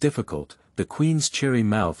 Although it was difficult, the Queen's cherry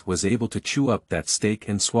mouth was able to chew up that steak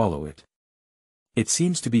and swallow it. "It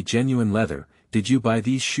seems to be genuine leather. Did you buy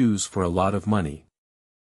these shoes for a lot of money?"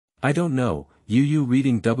 "I don't know.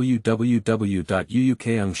 Reading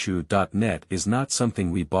www.uukangshu.net is not something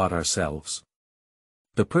we bought ourselves.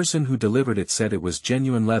 The person who delivered it said it was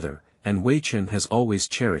genuine leather, and Wei Chen has always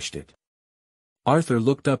cherished it." Arthur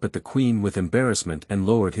looked up at the Queen with embarrassment and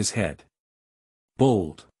lowered his head.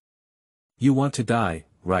 "Bold. You want to die,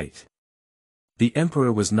 right?" The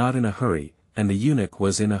Emperor was not in a hurry, and the eunuch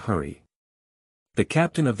was in a hurry. The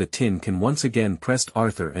captain of the tin can once again pressed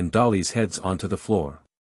Arthur and Dolly's heads onto the floor.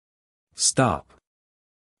 "Stop."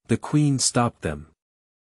 The Queen stopped them.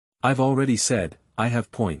 "I've already said, I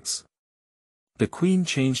have points." The Queen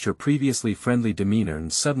changed her previously friendly demeanor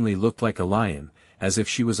and suddenly looked like a lion, as if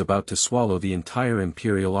she was about to swallow the entire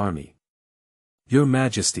imperial army. "Your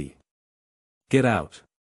Majesty. Get out."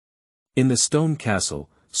 In the stone castle,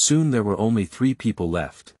 soon there were only 3 people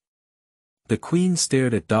left. The Queen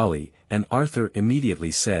stared at Dolly, and Arthur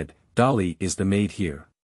immediately said, "Dolly is the maid here.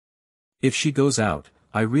 If she goes out,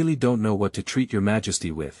 I really don't know what to treat your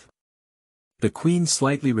Majesty with." The Queen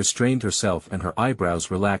slightly restrained herself and her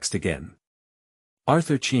eyebrows relaxed again.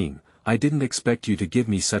 "Arthur Ching, I didn't expect you to give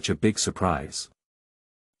me such a big surprise."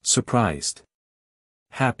 "Surprised?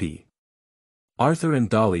 Happy?" Arthur and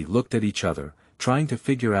Dolly looked at each other, trying to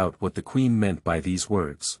figure out what the Queen meant by these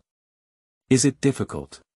words. "Is it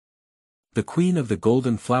difficult? The Queen of the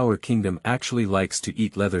Golden Flower Kingdom actually likes to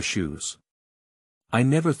eat leather shoes. I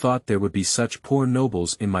never thought there would be such poor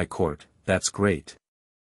nobles in my court. That's great."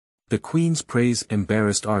 The Queen's praise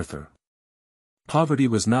embarrassed Arthur. Poverty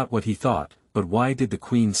was not what he thought, but why did the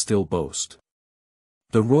Queen still boast?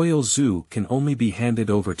 "The royal zoo can only be handed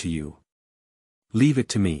over to you. Leave it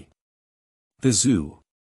to me." The zoo.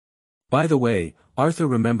 By the way, Arthur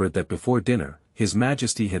remembered that before dinner, His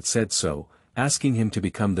Majesty had said so, asking him to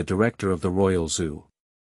become the director of the royal zoo.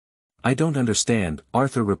 "I don't understand,"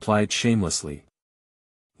 Arthur replied shamelessly.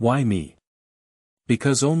 "Why me?"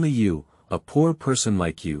 "Because only you, a poor person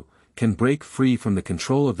like you, can break free from the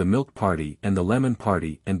control of the Milk Party and the Lemon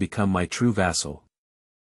Party and become my true vassal.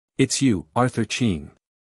 It's you, Arthur Ching.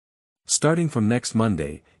 Starting from next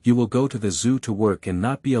Monday, you will go to the zoo to work and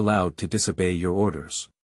not be allowed to disobey your orders."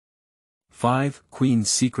 5. Queen's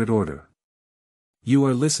Secret Order. You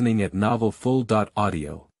are listening at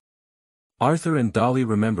novelfull.audio. Arthur and Dolly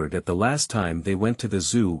remembered that the last time they went to the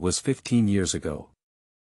zoo was 15 years ago.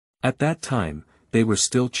 At that time, they were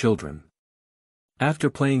still children.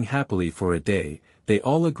 After playing happily for a day, they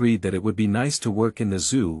all agreed that it would be nice to work in the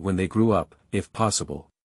zoo when they grew up, if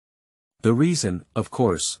possible. The reason, of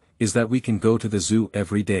course, is that we can go to the zoo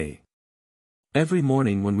every day. Every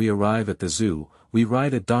morning when we arrive at the zoo, we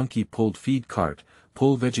ride a donkey-pulled feed cart,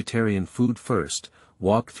 pull vegetarian food first,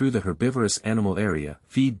 walk through the herbivorous animal area,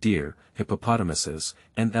 feed deer, hippopotamuses,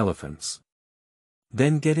 and elephants.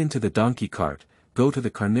 Then get into the donkey cart, go to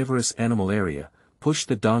the carnivorous animal area, push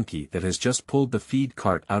the donkey that has just pulled the feed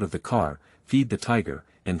cart out of the car, feed the tiger,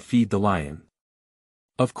 and feed the lion.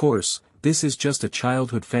 Of course, this is just a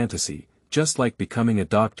childhood fantasy, just like becoming a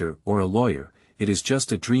doctor or a lawyer, it is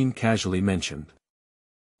just a dream casually mentioned.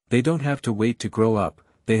 They don't have to wait to grow up,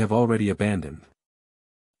 they have already abandoned.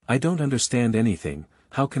 I don't understand anything,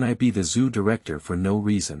 how can I be the zoo director for no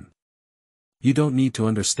reason? You don't need to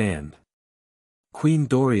understand. Queen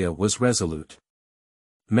Doria was resolute.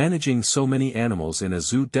 Managing so many animals in a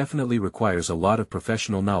zoo definitely requires a lot of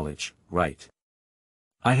professional knowledge, right?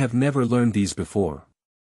 I have never learned these before.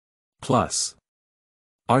 Plus.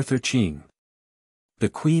 Arthur Ching. The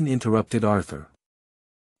Queen interrupted Arthur.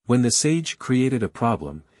 When the sage created a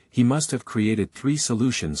problem, he must have created 3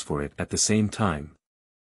 solutions for it at the same time.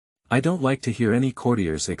 I don't like to hear any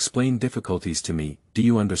courtiers explain difficulties to me, do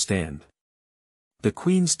you understand? The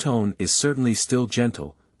Queen's tone is certainly still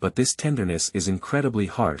gentle, but this tenderness is incredibly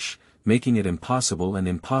harsh, making it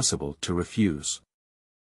impossible to refuse.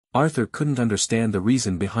 Arthur couldn't understand the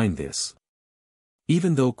reason behind this.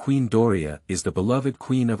 Even though Queen Doria is the beloved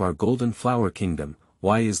queen of our Golden Flower Kingdom,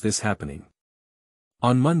 why is this happening?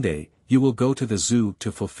 On Monday, you will go to the zoo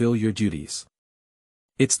to fulfill your duties.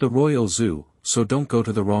 It's the royal zoo, so don't go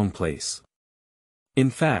to the wrong place. In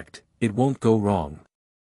fact, it won't go wrong.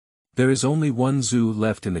 There is only one zoo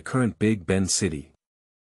left in the current Big Bend city.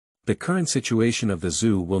 The current situation of the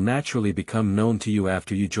zoo will naturally become known to you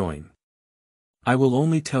after you join. I will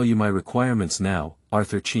only tell you my requirements now,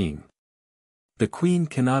 Arthur Ching. The Queen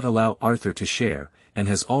cannot allow Arthur to share, and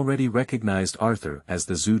has already recognized Arthur as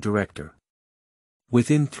the zoo director.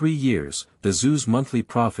 Within 3 years, the zoo's monthly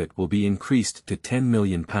profit will be increased to £10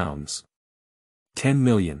 million. 10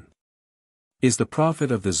 million. Is the profit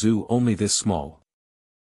of the zoo only this small?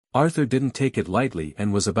 Arthur didn't take it lightly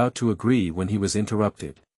and was about to agree when he was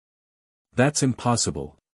interrupted. That's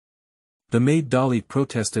impossible. The maid Dolly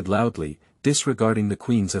protested loudly, disregarding the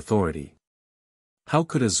Queen's authority. How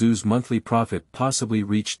could a zoo's monthly profit possibly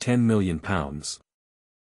reach £10 million?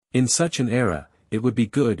 In such an era, it would be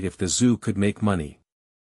good if the zoo could make money.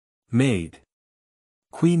 Maid.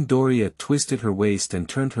 Queen Doria twisted her waist and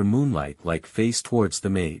turned her moonlight-like face towards the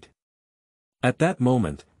maid. At that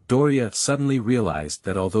moment, Doria suddenly realized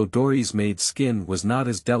that although Dory's maid's skin was not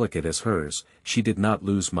as delicate as hers, she did not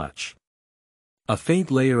lose much. A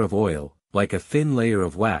faint layer of oil, like a thin layer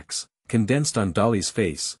of wax, condensed on Dolly's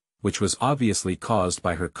face, which was obviously caused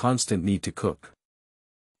by her constant need to cook.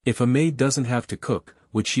 If a maid doesn't have to cook,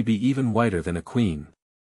 would she be even whiter than a queen?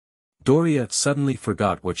 Doria suddenly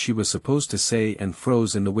forgot what she was supposed to say and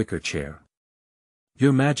froze in the wicker chair.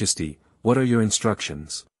 Your Majesty, what are your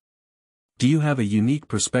instructions? Do you have a unique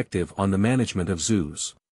perspective on the management of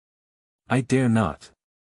zoos? I dare not.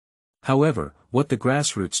 However, what the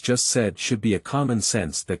grassroots just said should be a common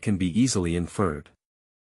sense that can be easily inferred.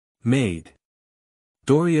 Maid.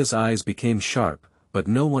 Doria's eyes became sharp, but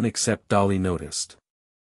no one except Dolly noticed.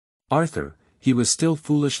 Arthur, he was still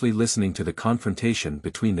foolishly listening to the confrontation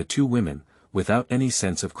between the 2 women, without any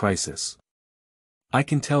sense of crisis. I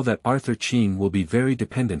can tell that Arthur Ching will be very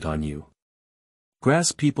dependent on you.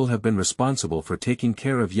 Grass people have been responsible for taking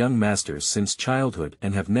care of young masters since childhood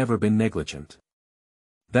and have never been negligent.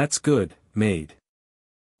 That's good, maid.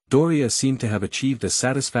 Doria seemed to have achieved a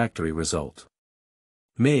satisfactory result.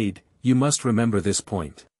 Maid, you must remember this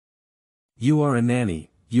point. You are a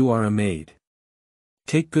nanny, you are a maid.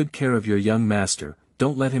 Take good care of your young master,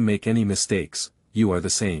 don't let him make any mistakes, you are the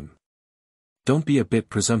same. Don't be a bit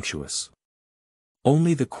presumptuous.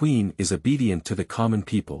 Only the Queen is obedient to the common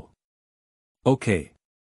people. Okay.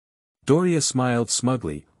 Doria smiled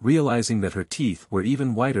smugly, realizing that her teeth were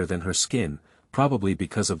even whiter than her skin, probably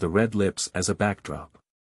because of the red lips as a backdrop.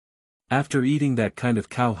 After eating that kind of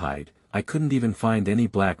cowhide, I couldn't even find any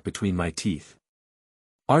black between my teeth.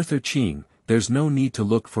 Arthur Ching, there's no need to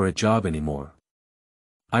look for a job anymore.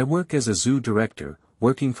 I work as a zoo director,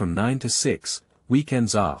 working from 9 to 6,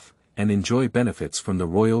 weekends off, and enjoy benefits from the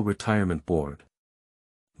Royal Retirement Board.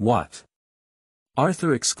 What?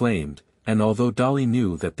 Arthur exclaimed, and although Dolly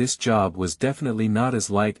knew that this job was definitely not as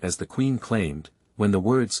light as the Queen claimed, when the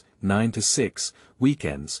words, 9 to 6,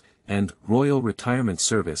 weekends, and Royal Retirement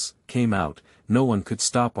Service, came out, no one could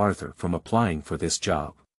stop Arthur from applying for this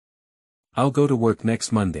job. I'll go to work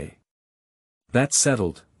next Monday. That's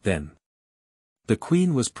settled, then. The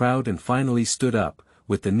Queen was proud and finally stood up,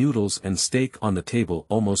 with the noodles and steak on the table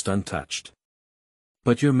almost untouched.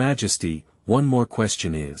 But Your Majesty, one more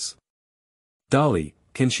question is. Dolly,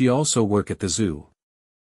 can she also work at the zoo?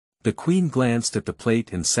 The Queen glanced at the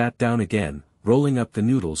plate and sat down again, rolling up the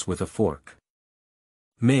noodles with a fork.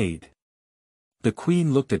 Maid. The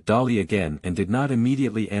Queen looked at Dolly again and did not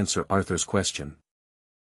immediately answer Arthur's question.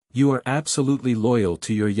 You are absolutely loyal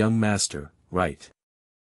to your young master, right?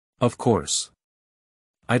 Of course.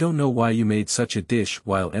 I don't know why you made such a dish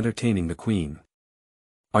while entertaining the queen.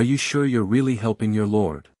 Are you sure you're really helping your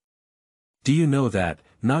lord? Do you know that,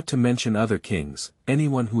 not to mention other kings,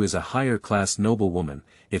 anyone who is a higher-class noblewoman,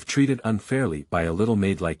 if treated unfairly by a little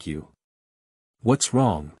maid like you? What's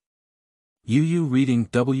wrong? You reading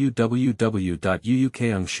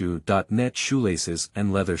www.uukangshu.net shoelaces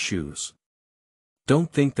and leather shoes.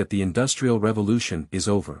 Don't think that the Industrial Revolution is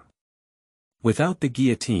over. Without the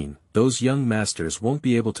guillotine, those young masters won't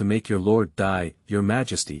be able to make your lord die. Your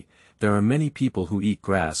majesty, there are many people who eat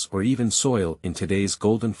grass or even soil in today's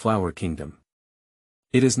golden flower kingdom.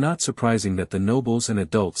 It is not surprising that the nobles and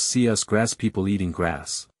adults see us grass people eating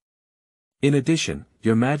grass. In addition,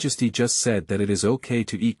 your majesty just said that it is okay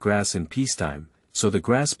to eat grass in peacetime, so the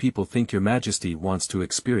grass people think your majesty wants to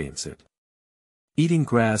experience it. Eating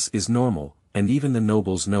grass is normal, and even the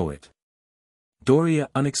nobles know it. Doria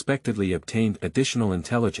unexpectedly obtained additional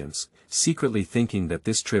intelligence, secretly thinking that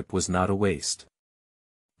this trip was not a waste.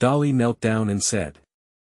 Dolly knelt down and said.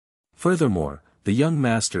 Furthermore, the young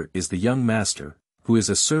master is the young master, who is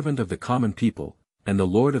a servant of the common people, and the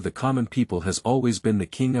lord of the common people has always been the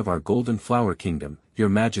king of our golden flower kingdom, your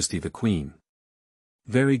majesty the queen.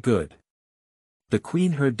 Very good. The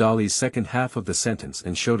queen heard Dolly's second half of the sentence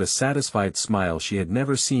and showed a satisfied smile she had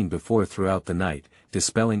never seen before throughout the night,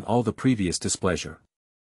 dispelling all the previous displeasure.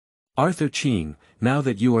 Arthur Ching, now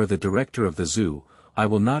that you are the director of the zoo, I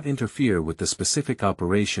will not interfere with the specific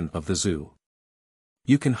operation of the zoo.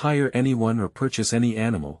 You can hire anyone or purchase any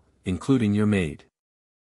animal, including your maid.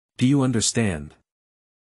 Do you understand?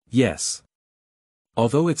 Yes.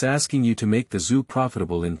 Although it's asking you to make the zoo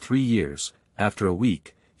profitable in 3 years, after a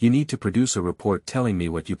week, you need to produce a report telling me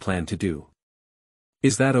what you plan to do.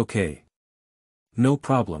 Is that okay? No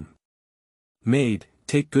problem. Maid,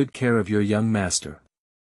 take good care of your young master.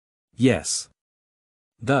 Yes.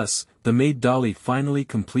 Thus, the maid Dolly finally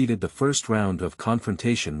completed the first round of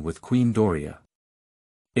confrontation with Queen Doria.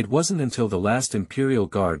 It wasn't until the last Imperial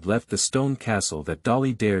Guard left the stone castle that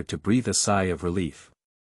Dolly dared to breathe a sigh of relief.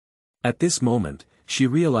 At this moment, she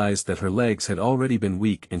realized that her legs had already been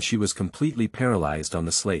weak and she was completely paralyzed on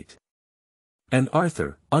the slate. And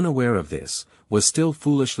Arthur, unaware of this, was still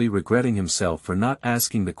foolishly regretting himself for not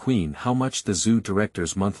asking the queen how much the zoo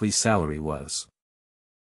director's monthly salary was.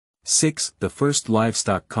 6. The first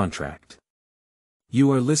livestock contract. You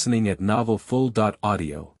are listening at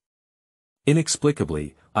novelfull.audio.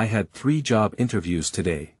 Inexplicably, I had 3 job interviews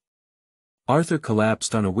today. Arthur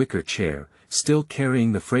collapsed on a wicker chair, still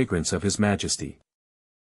carrying the fragrance of his majesty.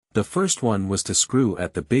 The first one was to screw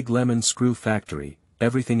at the Big Lemon Screw Factory,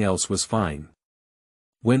 everything else was fine.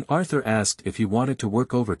 When Arthur asked if he wanted to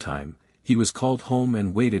work overtime, he was called home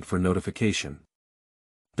and waited for notification.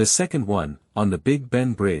 The second one, on the Big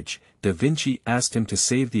Ben Bridge, Da Vinci asked him to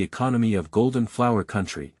save the economy of Golden Flower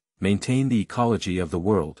Country, maintain the ecology of the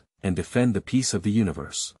world, and defend the peace of the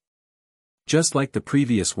universe. Just like the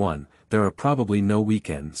previous one, there are probably no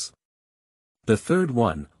weekends. The third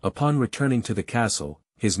one, upon returning to the castle,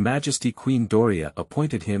 His Majesty Queen Doria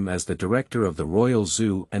appointed him as the director of the Royal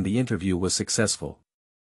Zoo and the interview was successful.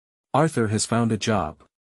 Arthur has found a job.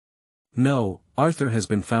 No, Arthur has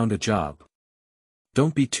been found a job.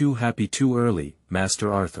 Don't be too happy too early,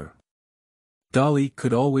 Master Arthur. Dolly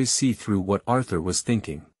could always see through what Arthur was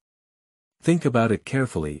thinking. Think about it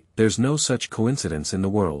carefully, there's no such coincidence in the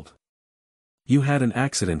world. You had an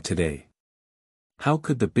accident today. How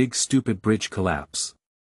could the big stupid bridge collapse?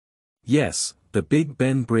 Yes, the Big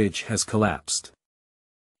Ben Bridge has collapsed.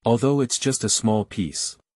 Although it's just a small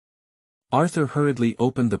piece. Arthur hurriedly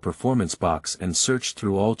opened the performance box and searched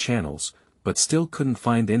through all channels, but still couldn't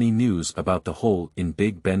find any news about the hole in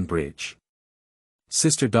Big Ben Bridge.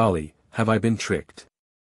 Sister Dolly, have I been tricked?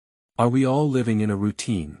 Are we all living in a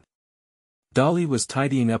routine? Dolly was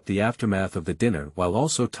tidying up the aftermath of the dinner while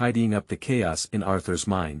also tidying up the chaos in Arthur's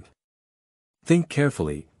mind. Think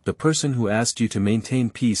carefully, the person who asked you to maintain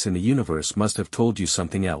peace in the universe must have told you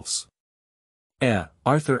something else.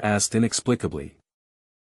 Arthur asked inexplicably.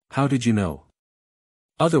 How did you know?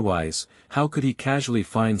 Otherwise, how could he casually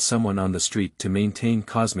find someone on the street to maintain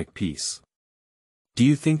cosmic peace? Do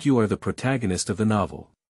you think you are the protagonist of the novel?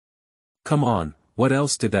 Come on, what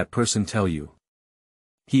else did that person tell you?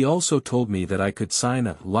 He also told me that I could sign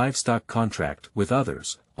a livestock contract with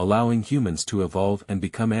others, allowing humans to evolve and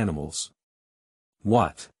become animals.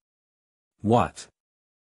 What? What?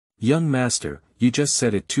 Young master, you just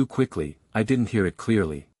said it too quickly, I didn't hear it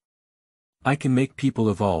clearly. I can make people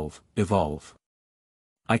evolve.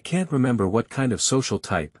 I can't remember what kind of social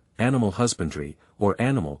type, animal husbandry, or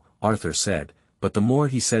animal, Arthur said, but the more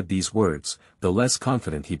he said these words, the less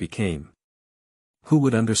confident he became. Who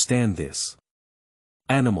would understand this?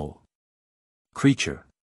 Animal. Creature.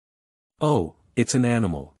 Oh, it's an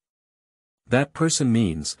animal. That person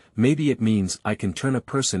means, maybe it means I can turn a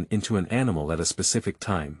person into an animal at a specific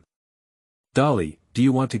time. Dolly, do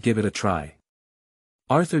you want to give it a try?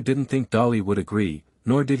 Arthur didn't think Dolly would agree,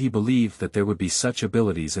 nor did he believe that there would be such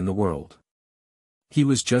abilities in the world. He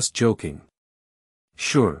was just joking.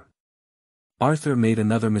 Sure. Arthur made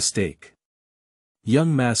another mistake.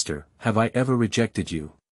 Young master, have I ever rejected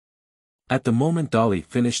you? At the moment Dolly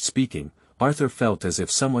finished speaking, Arthur felt as if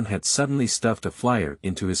someone had suddenly stuffed a flyer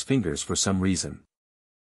into his fingers for some reason.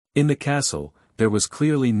 In the castle, there was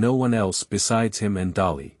clearly no one else besides him and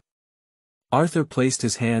Dolly. Arthur placed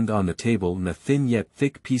his hand on the table and a thin yet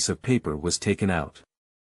thick piece of paper was taken out.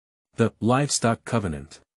 The Livestock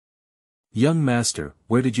Covenant. Young master,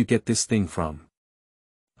 where did you get this thing from?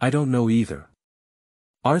 I don't know either.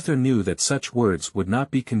 Arthur knew that such words would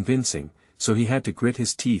not be convincing, so he had to grit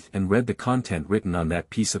his teeth and read the content written on that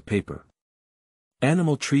piece of paper.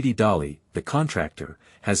 Animal Treaty. Dolly, the contractor,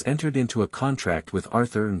 has entered into a contract with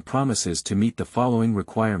Arthur and promises to meet the following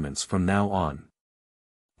requirements from now on.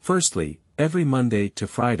 Firstly, every Monday to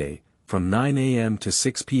Friday, from 9 a.m. to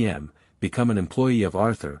 6 p.m., become an employee of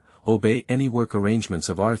Arthur, obey any work arrangements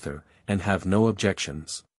of Arthur, and have no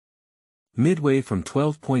objections. Midway from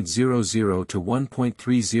 12:00 to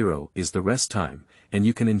 1:30 is the rest time, and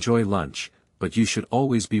you can enjoy lunch, but you should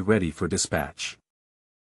always be ready for dispatch.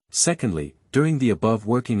 Secondly, during the above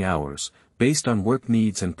working hours, based on work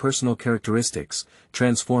needs and personal characteristics,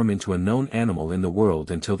 transform into a known animal in the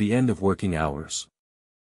world until the end of working hours.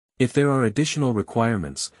 If there are additional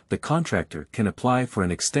requirements, the contractor can apply for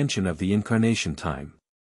an extension of the incarnation time.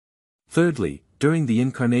 Thirdly, during the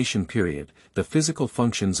incarnation period, the physical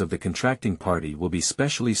functions of the contracting party will be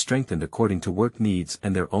specially strengthened according to work needs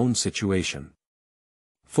and their own situation.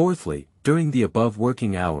 Fourthly, during the above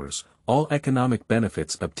working hours, all economic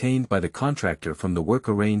benefits obtained by the contractor from the work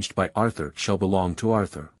arranged by Arthur shall belong to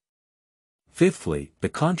Arthur. Fifthly, the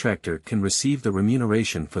contractor can receive the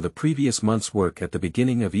remuneration for the previous month's work at the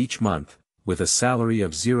beginning of each month, with a salary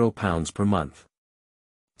of £0 per month.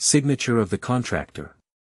 Signature of the contractor.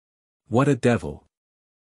 What a devil!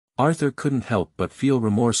 Arthur couldn't help but feel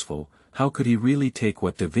remorseful. How could he really take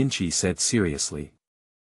what Da Vinci said seriously?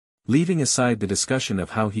 Leaving aside the discussion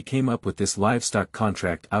of how he came up with this livestock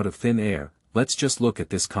contract out of thin air, let's just look at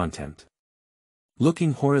this content.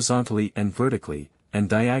 Looking horizontally and vertically, and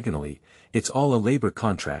diagonally, it's all a labor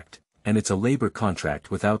contract, and it's a labor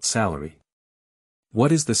contract without salary.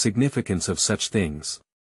 What is the significance of such things?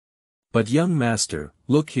 But young master,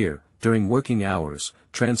 look here, during working hours,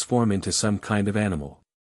 transform into some kind of animal.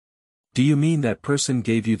 Do you mean that person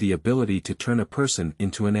gave you the ability to turn a person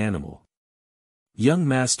into an animal? Young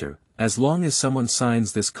master, as long as someone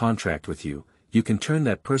signs this contract with you, you can turn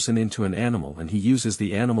that person into an animal and he uses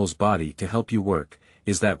the animal's body to help you work.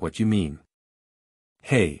 Is that what you mean?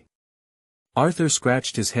 Hey! Arthur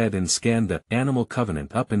scratched his head and scanned the animal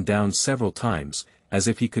covenant up and down several times, as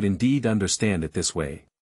if he could indeed understand it this way.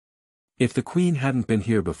 If the Queen hadn't been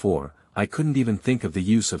here before, I couldn't even think of the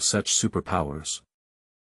use of such superpowers.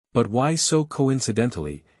 But why so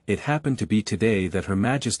coincidentally, it happened to be today that Her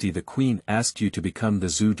Majesty the Queen asked you to become the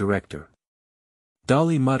zoo director.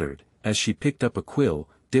 Dolly muttered, as she picked up a quill,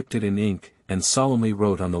 dipped it in ink, and solemnly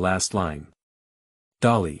wrote on the last line.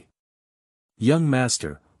 Dolly. Young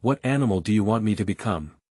master, what animal do you want me to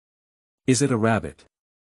become? Is it a rabbit?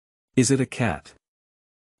 Is it a cat?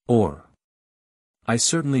 Or? I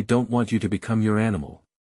certainly don't want you to become your animal.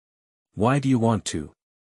 Why do you want to?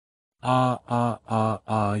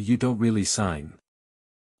 You don't really sign.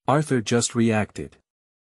 Arthur just reacted.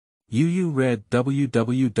 Yu read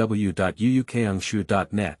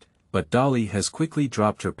www.uukangshu.net, but Dolly has quickly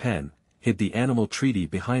dropped her pen, hid the animal treaty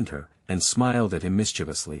behind her, and smiled at him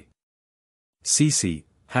mischievously. CC,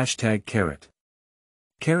 #carrot.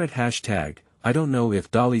 Carrot hashtag, I don't know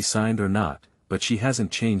if Dolly signed or not, but she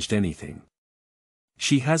hasn't changed anything.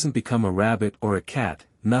 She hasn't become a rabbit or a cat,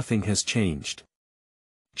 nothing has changed.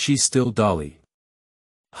 She's still Dolly.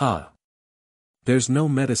 Huh. There's no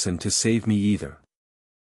medicine to save me either.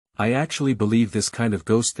 I actually believe this kind of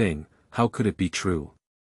ghost thing, how could it be true?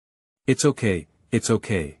 It's okay, it's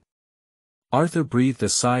okay. Arthur breathed a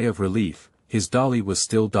sigh of relief, his Dolly was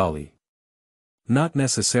still Dolly. Not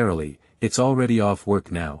necessarily, it's already off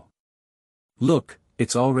work now. Look,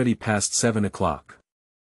 it's already past 7 o'clock.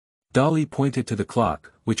 Dolly pointed to the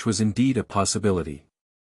clock, which was indeed a possibility.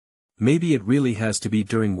 Maybe it really has to be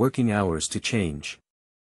during working hours to change.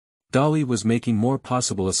 Dolly was making more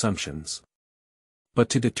possible assumptions. But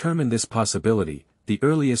to determine this possibility, the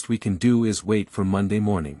earliest we can do is wait for Monday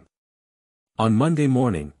morning. On Monday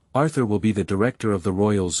morning, Arthur will be the director of the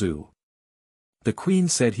Royal Zoo. The Queen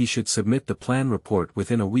said he should submit the plan report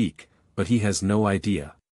within a week, but he has no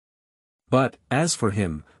idea. But, as for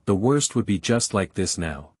him, the worst would be just like this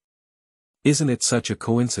now. Isn't it such a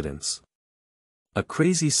coincidence? A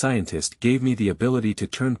crazy scientist gave me the ability to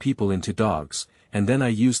turn people into dogs, and then I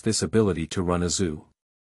used this ability to run a zoo.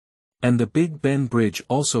 And the Big Ben Bridge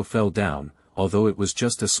also fell down, although it was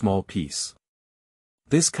just a small piece.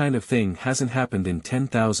 This kind of thing hasn't happened in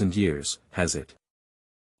 10,000 years, has it?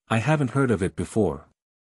 I haven't heard of it before.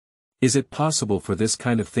 Is it possible for this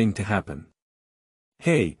kind of thing to happen?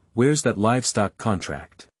 Hey, where's that livestock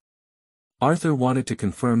contract? Arthur wanted to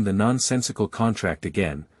confirm the nonsensical contract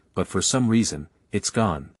again, but for some reason, it's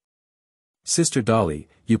gone. Sister Dolly,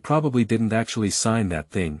 you probably didn't actually sign that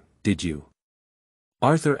thing, did you?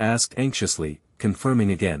 Arthur asked anxiously,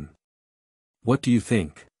 confirming again. What do you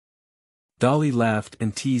think? Dolly laughed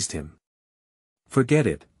and teased him. Forget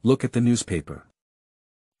it, look at the newspaper.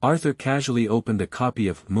 Arthur casually opened a copy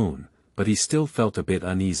of Moon, but he still felt a bit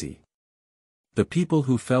uneasy. The people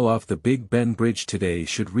who fell off the Big Ben Bridge today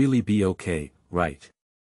should really be okay, right?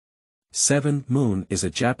 7. Moon is a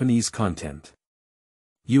Japanese content.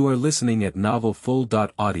 You are listening at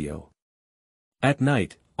novelfull.audio. At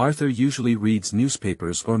night, Arthur usually reads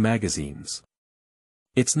newspapers or magazines.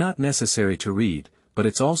 It's not necessary to read, but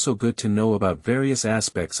it's also good to know about various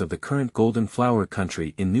aspects of the current Golden Flower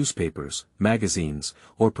country in newspapers, magazines,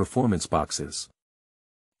 or performance boxes.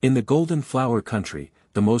 In the Golden Flower country,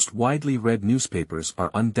 the most widely read newspapers are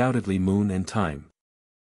undoubtedly Moon and Time.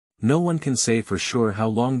 No one can say for sure how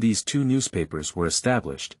long these two newspapers were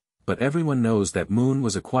established, but everyone knows that Moon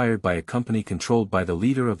was acquired by a company controlled by the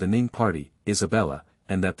leader of the Ning Party, Isabella,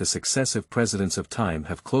 and that the successive presidents of Time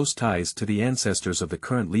have close ties to the ancestors of the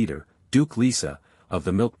current leader, Duke Lisa, of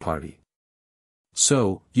the Milk Party.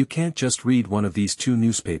 So, you can't just read one of these two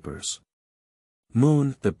newspapers.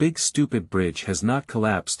 Moon, the big stupid bridge has not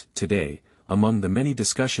collapsed. Today, among the many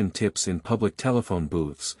discussion tips in public telephone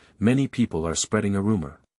booths, many people are spreading a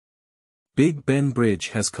rumor. Big Ben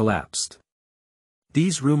Bridge has collapsed.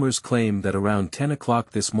 These rumors claim that around 10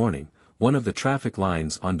 o'clock this morning, one of the traffic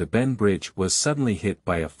lines on the Ben Bridge was suddenly hit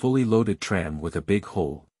by a fully loaded tram with a big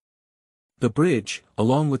hole. The bridge,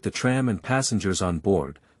 along with the tram and passengers on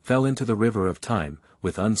board, fell into the river of Time,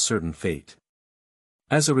 with uncertain fate.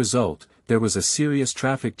 As a result, there was a serious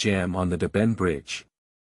traffic jam on the Ben Bridge.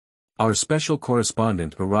 Our special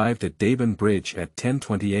correspondent arrived at Deben Bridge at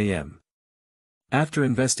 10:20 a.m. After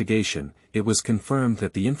investigation, it was confirmed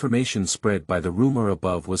that the information spread by the rumor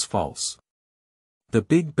above was false. The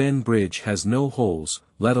Big Ben Bridge has no holes,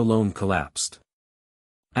 let alone collapsed.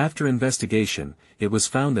 After investigation, it was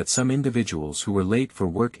found that some individuals who were late for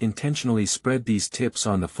work intentionally spread these tips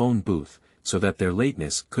on the phone booth, so that their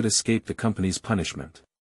lateness could escape the company's punishment.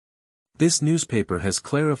 This newspaper has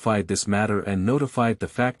clarified this matter and notified the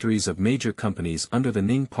factories of major companies under the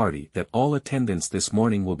Ning Party that all attendance this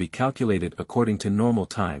morning will be calculated according to normal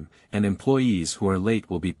time, and employees who are late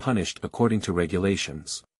will be punished according to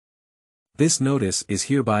regulations. This notice is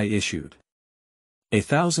hereby issued.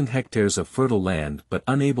 1,000 hectares of fertile land but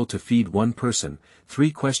unable to feed one person, 3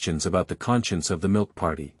 questions about the conscience of the Milk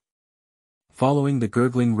Party. Following the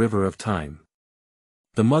gurgling river of Time.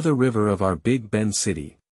 The mother river of our Big Ben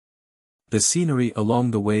city. The scenery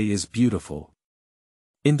along the way is beautiful.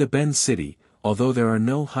 In the Ben city, although there are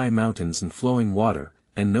no high mountains and flowing water,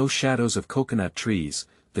 and no shadows of coconut trees,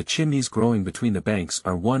 the chimneys growing between the banks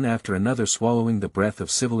are one after another swallowing the breath of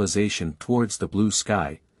civilization towards the blue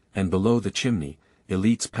sky, and below the chimney,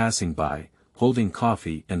 elites passing by, holding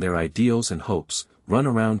coffee and their ideals and hopes, run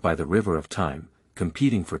around by the river of Time,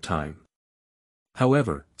 competing for time.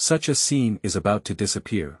 However, such a scene is about to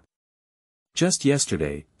disappear. Just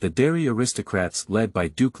yesterday, the dairy aristocrats led by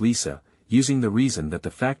Duke Lisa, using the reason that the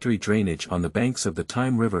factory drainage on the banks of the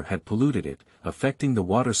Time River had polluted it, affecting the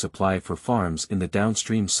water supply for farms in the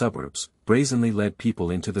downstream suburbs, brazenly led people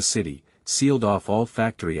into the city, sealed off all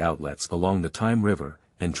factory outlets along the Time River,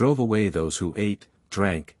 and drove away those who ate,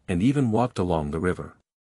 drank, and even walked along the river.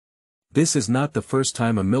 This is not the first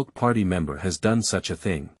time a Milk Party member has done such a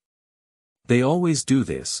thing. They always do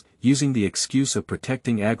this, using the excuse of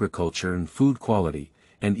protecting agriculture and food quality,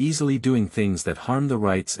 and easily doing things that harm the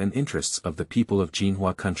rights and interests of the people of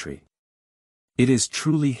Jinhua country. It is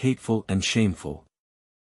truly hateful and shameful.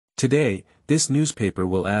 Today, this newspaper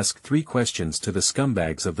will ask 3 questions to the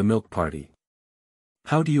scumbags of the Milk Party.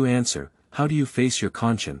 How do you answer, how do you face your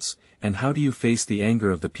conscience, and how do you face the anger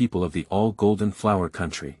of the people of the all Golden Flower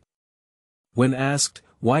country? When asked,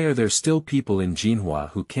 why are there still people in Jinhua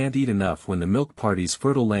who can't eat enough when the Milk Party's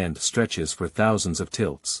fertile land stretches for thousands of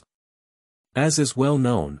tilts? As is well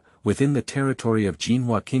known, within the territory of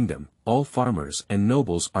Jinhua Kingdom, all farmers and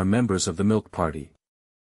nobles are members of the Milk Party.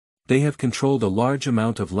 They have controlled a large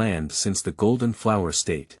amount of land since the Golden Flower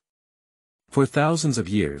state. For thousands of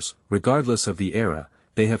years, regardless of the era,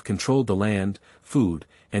 they have controlled the land, food,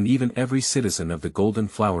 and even every citizen of the Golden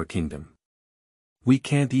Flower Kingdom. We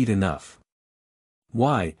can't eat enough.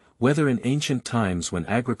 Why, whether in ancient times when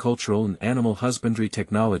agricultural and animal husbandry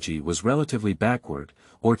technology was relatively backward,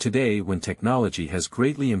 or today when technology has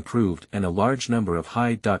greatly improved and a large number of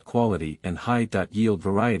high-quality and high-yield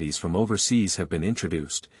varieties from overseas have been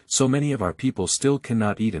introduced, so many of our people still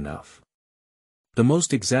cannot eat enough. The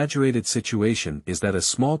most exaggerated situation is that a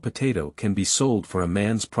small potato can be sold for a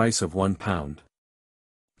man's price of £1.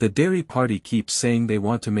 The dairy party keeps saying they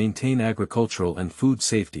want to maintain agricultural and food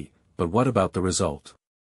safety, but what about the result?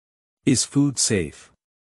 Is food safe?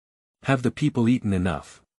 Have the people eaten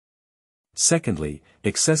enough? Secondly,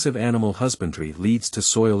 excessive animal husbandry leads to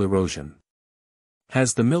soil erosion.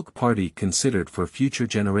 Has the Milk Party considered for future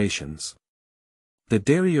generations? The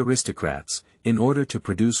dairy aristocrats, in order to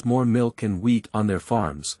produce more milk and wheat on their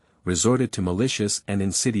farms, resorted to malicious and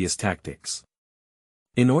insidious tactics.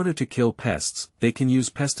 In order to kill pests, they can use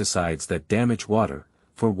pesticides that damage water.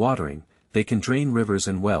 For watering, they can drain rivers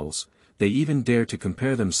and wells. They even dare to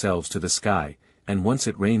compare themselves to the sky, and once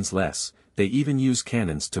it rains less, they even use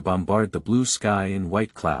cannons to bombard the blue sky and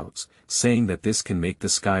white clouds, saying that this can make the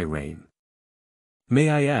sky rain. May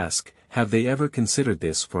I ask, have they ever considered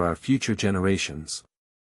this for our future generations?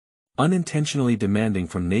 Unintentionally demanding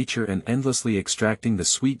from nature and endlessly extracting the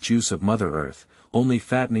sweet juice of Mother Earth, only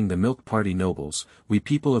fattening the Milk Party nobles, we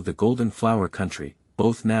people of the Golden Flower country,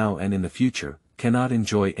 both now and in the future, cannot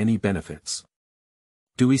enjoy any benefits.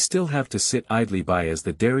 Do we still have to sit idly by as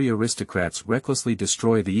the dairy aristocrats recklessly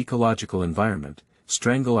destroy the ecological environment,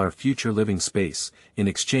 strangle our future living space, in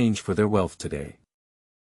exchange for their wealth today?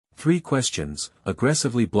 3 questions,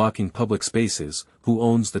 aggressively blocking public spaces, who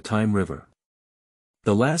owns the Time River?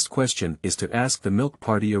 The last question is to ask the Milk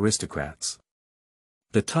Party aristocrats.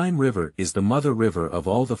 The Time River is the mother river of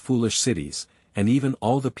all the foolish cities, and even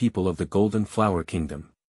all the people of the Golden Flower Kingdom.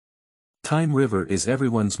 Time River is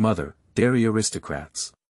everyone's mother, dairy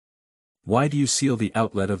aristocrats. Why do you seal the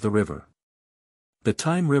outlet of the river? The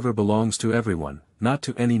Time River belongs to everyone, not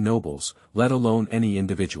to any nobles, let alone any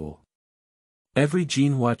individual. Every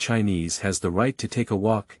Jinhua Chinese has the right to take a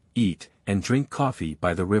walk, eat, and drink coffee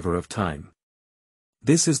by the river of time.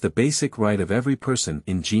 This is the basic right of every person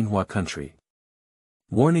in Jinhua country.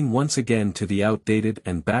 Warning once again to the outdated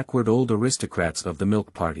and backward old aristocrats of the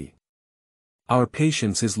Milk Party. Our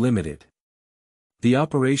patience is limited. The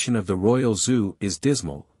operation of the Royal Zoo is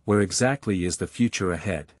dismal. Where exactly is the future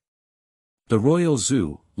ahead? The Royal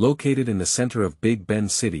Zoo, located in the center of Big Ben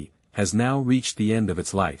City, has now reached the end of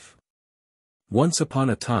its life. Once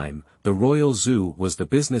upon a time, the Royal Zoo was the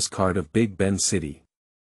business card of Big Ben City.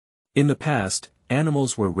 In the past,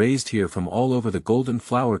 animals were raised here from all over the Golden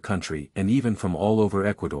Flower country and even from all over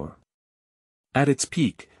Ecuador. At its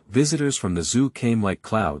peak, visitors from the zoo came like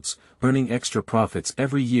clouds, earning extra profits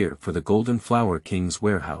every year for the Golden Flower King's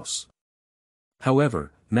warehouse.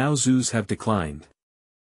 However, now zoos have declined.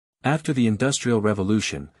 After the Industrial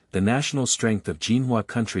Revolution, the national strength of Jinhua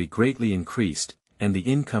country greatly increased, and the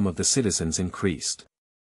income of the citizens increased.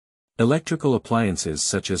 Electrical appliances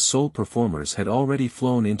such as soul performers had already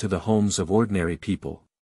flown into the homes of ordinary people.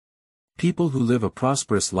 People who live a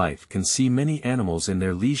prosperous life can see many animals in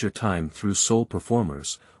their leisure time through soul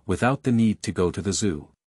performers, without the need to go to the zoo.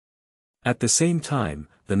 At the same time,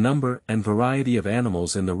 the number and variety of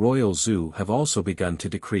animals in the Royal Zoo have also begun to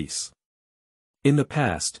decrease. In the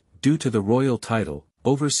past, due to the royal title,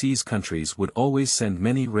 overseas countries would always send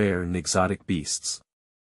many rare and exotic beasts.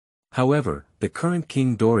 However, the current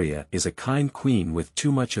King Doria is a kind queen with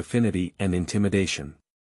too much affinity and intimidation.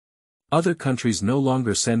 Other countries no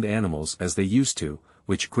longer send animals as they used to,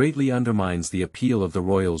 which greatly undermines the appeal of the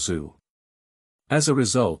Royal Zoo. As a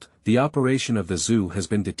result, the operation of the zoo has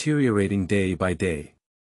been deteriorating day by day.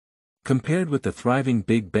 Compared with the thriving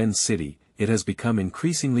Big Ben City, it has become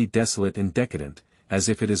increasingly desolate and decadent, as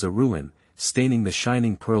if it is a ruin, staining the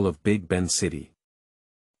shining pearl of Big Ben City.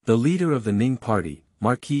 The leader of the Ning Party,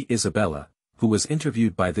 Marquis Isabella, who was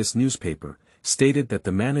interviewed by this newspaper, stated that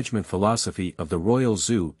the management philosophy of the Royal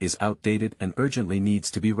Zoo is outdated and urgently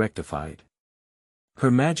needs to be rectified. Her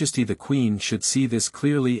Majesty the Queen should see this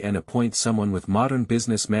clearly and appoint someone with modern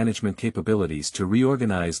business management capabilities to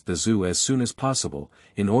reorganize the zoo as soon as possible,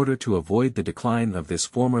 in order to avoid the decline of this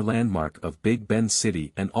former landmark of Big Ben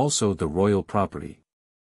City and also the royal property.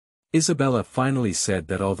 Isabella finally said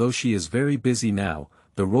that although she is very busy now,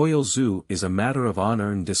 the royal zoo is a matter of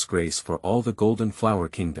honor and disgrace for all the Golden Flower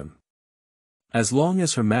Kingdom. As long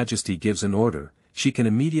as Her Majesty gives an order, she can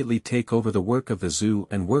immediately take over the work of the zoo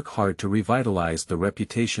and work hard to revitalize the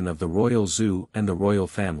reputation of the royal zoo and the royal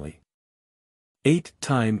family. 8.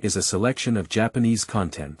 Time is a selection of Japanese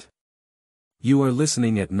content. You are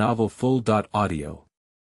listening at Novel Full. Audio.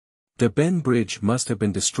 The Ben Bridge must have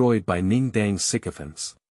been destroyed by Ning Dang's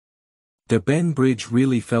sycophants. The Ben Bridge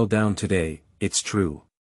really fell down today, it's true.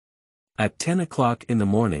 At 10 o'clock in the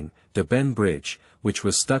morning, the Ben Bridge, which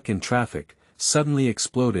was stuck in traffic, suddenly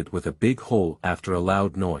exploded with a big hole after a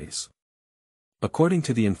loud noise. According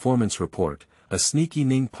to the informant's report, a sneaky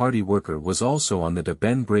Ning Party worker was also on the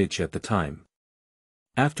Ben Bridge at the time.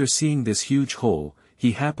 After seeing this huge hole,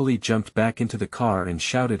 he happily jumped back into the car and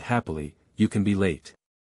shouted happily, "You can be late."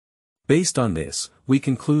 Based on this, we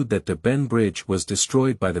conclude that the Ben Bridge was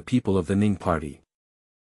destroyed by the people of the Ning Party.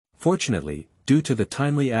 Fortunately, due to the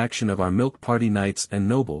timely action of our Milk Party knights and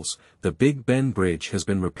nobles, the Big Ben Bridge has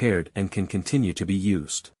been repaired and can continue to be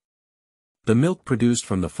used. The milk produced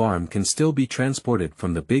from the farm can still be transported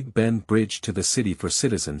from the Big Ben Bridge to the city for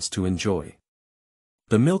citizens to enjoy.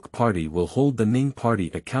 The Milk Party will hold the Ning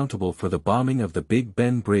Party accountable for the bombing of the Big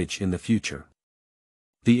Ben Bridge in the future.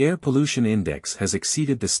 The air pollution index has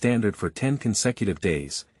exceeded the standard for 10 consecutive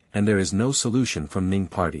days, and there is no solution from Ning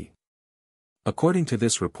Party. According to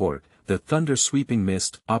this report, the thunder sweeping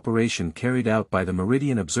mist operation carried out by the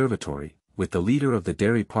Meridian Observatory, with the leader of the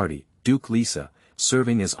Dairy Party, Duke Lisa,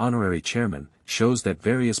 serving as honorary chairman, shows that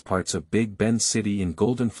various parts of Big Ben City in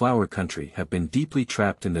Golden Flower Country have been deeply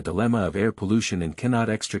trapped in the dilemma of air pollution and cannot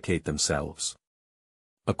extricate themselves.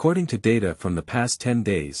 According to data from the past 10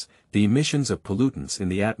 days, the emissions of pollutants in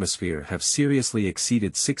the atmosphere have seriously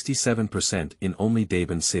exceeded 67% in only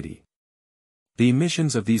Daban City. The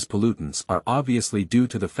emissions of these pollutants are obviously due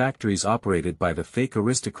to the factories operated by the fake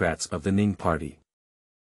aristocrats of the Ning Party.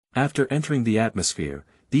 After entering the atmosphere,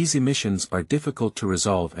 these emissions are difficult to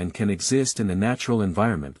resolve and can exist in the natural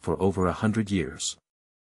environment for over 100 years.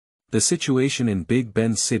 The situation in Big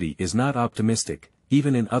Ben City is not optimistic,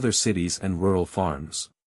 even in other cities and rural farms.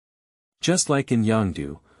 Just like in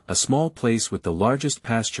Yangdu, a small place with the largest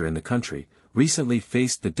pasture in the country, recently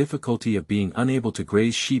faced the difficulty of being unable to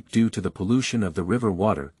graze sheep due to the pollution of the river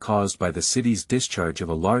water caused by the city's discharge of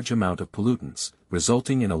a large amount of pollutants,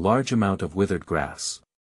 resulting in a large amount of withered grass.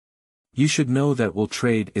 You should know that wool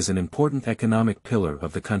trade is an important economic pillar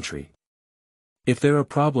of the country. If there are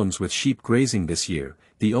problems with sheep grazing this year,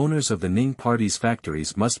 the owners of the Ning Party's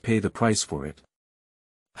factories must pay the price for it.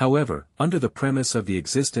 However, under the premise of the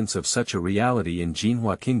existence of such a reality in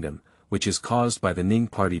Jinhua Kingdom, which is caused by the Ning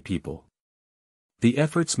Party people, the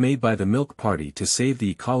efforts made by the Milk Party to save the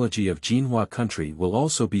ecology of Jinhua country will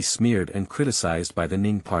also be smeared and criticized by the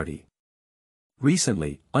Ning Party.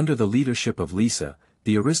 Recently, under the leadership of Lisa,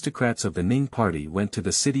 the aristocrats of the Ning Party went to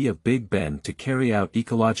the city of Big Ben to carry out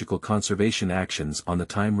ecological conservation actions on the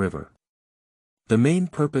Time River. The main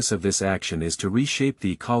purpose of this action is to reshape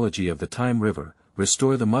the ecology of the Time River,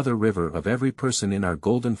 restore the mother river of every person in our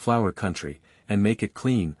Golden Flower Country, and make it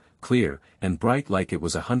clean, clear, and bright like it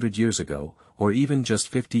was 100 years ago, or even just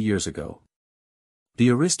 50 years ago. The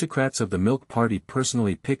aristocrats of the Milk Party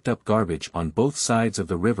personally picked up garbage on both sides of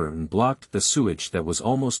the river and blocked the sewage that was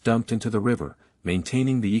almost dumped into the river,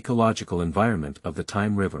 maintaining the ecological environment of the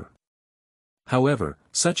Time River. However,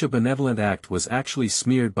 such a benevolent act was actually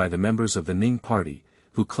smeared by the members of the Ning Party,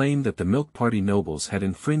 who claimed that the Milk Party nobles had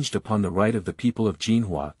infringed upon the right of the people of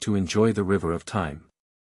Jinhua to enjoy the River of Time.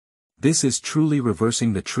 This is truly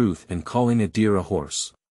reversing the truth and calling a deer a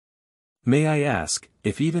horse. May I ask,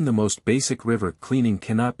 if even the most basic river cleaning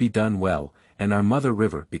cannot be done well, and our mother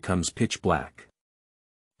river becomes pitch black?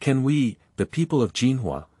 Can we, the people of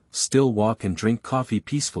Jinhua, still walk and drink coffee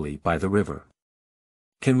peacefully by the river?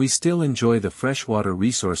 Can we still enjoy the freshwater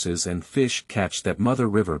resources and fish catch that Mother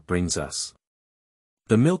River brings us?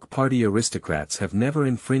 The Milk Party aristocrats have never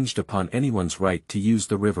infringed upon anyone's right to use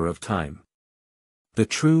the River of Time. The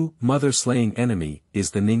true, mother-slaying enemy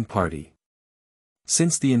is the Ning Party.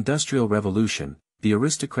 Since the Industrial Revolution, the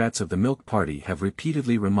aristocrats of the Milk Party have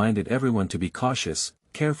repeatedly reminded everyone to be cautious,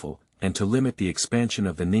 careful, and to limit the expansion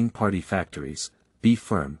of the Ning Party factories. Be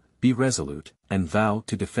firm, be resolute, and vow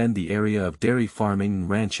to defend the area of dairy farming and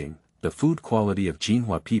ranching, the food quality of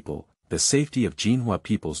Jinhua people, the safety of Jinhua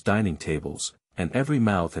people's dining tables, and every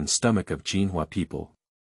mouth and stomach of Jinhua people.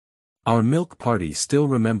 Our Milk Party still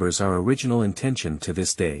remembers our original intention to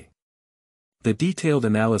this day. The detailed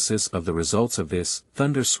analysis of the results of this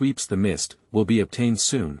 "Thunder Sweeps the Mist" will be obtained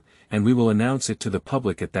soon, and we will announce it to the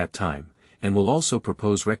public at that time, and will also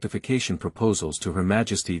propose rectification proposals to Her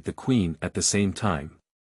Majesty the Queen at the same time.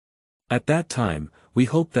 At that time, we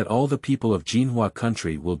hope that all the people of Jinhua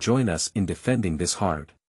country will join us in defending this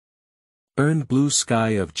hard-earned blue sky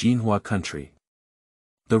of Jinhua country.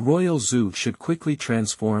 The Royal Zoo should quickly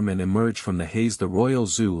transform and emerge from the haze. The Royal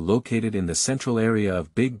Zoo, located in the central area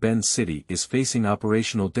of Big Bend City, is facing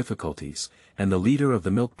operational difficulties, and the leader of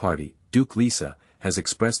the Milk Party, Duke Lisa, has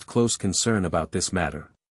expressed close concern about this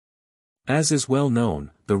matter. As is well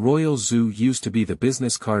known, the Royal Zoo used to be the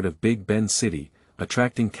business card of Big Bend City,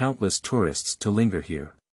 attracting countless tourists to linger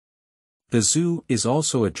here. The zoo is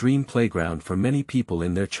also a dream playground for many people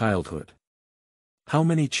in their childhood. How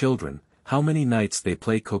many children, how many nights they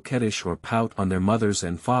play coquettish or pout on their mothers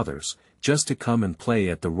and fathers, just to come and play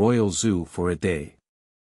at the Royal Zoo for a day.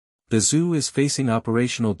 The zoo is facing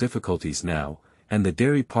operational difficulties now, and the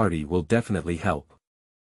Dairy Party will definitely help.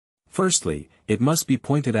 Firstly, it must be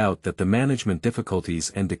pointed out that the management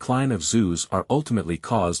difficulties and decline of zoos are ultimately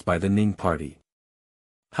caused by the Ning Party.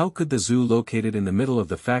 How could the zoo located in the middle of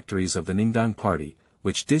the factories of the Ningdang Party,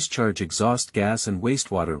 which discharge exhaust gas and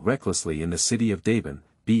wastewater recklessly in the city of Daban,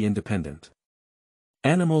 be independent?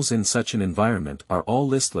 Animals in such an environment are all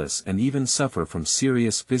listless and even suffer from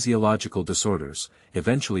serious physiological disorders,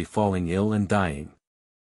 eventually falling ill and dying.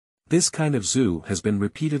 This kind of zoo has been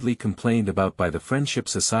repeatedly complained about by the Friendship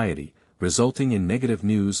Society, resulting in negative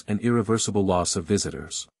news and irreversible loss of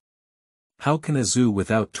visitors. How can a zoo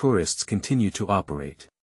without tourists continue to operate?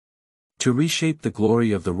 To reshape the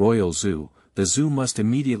glory of the Royal Zoo, the zoo must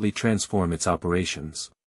immediately transform its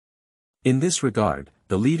operations. In this regard,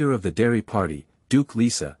 the leader of the Dairy Party, Duke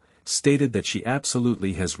Lisa, stated that she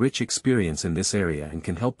absolutely has rich experience in this area and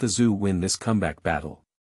can help the zoo win this comeback battle.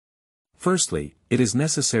 Firstly, it is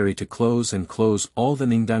necessary to close all the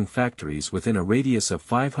Ningdang factories within a radius of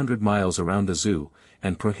 500 miles around the zoo,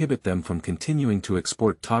 and prohibit them from continuing to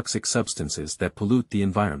export toxic substances that pollute the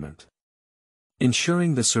environment.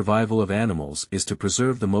 Ensuring the survival of animals is to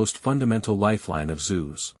preserve the most fundamental lifeline of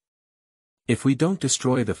zoos. If we don't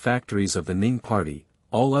destroy the factories of the Ning Party,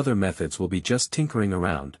 all other methods will be just tinkering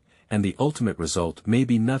around, and the ultimate result may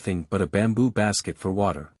be nothing but a bamboo basket for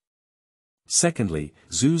water. Secondly,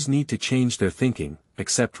 zoos need to change their thinking,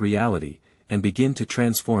 accept reality, and begin to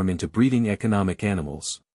transform into breeding economic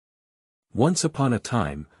animals. Once upon a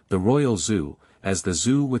time, the Royal Zoo, as the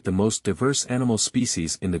zoo with the most diverse animal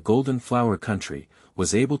species in the Golden Flower country,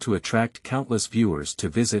 was able to attract countless viewers to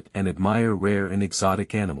visit and admire rare and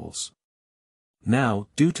exotic animals. Now,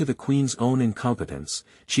 due to the Queen's own incompetence,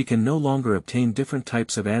 she can no longer obtain different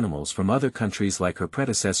types of animals from other countries like her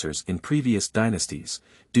predecessors in previous dynasties.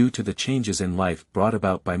 Due to the changes in life brought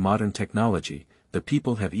about by modern technology, the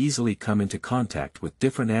people have easily come into contact with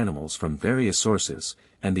different animals from various sources,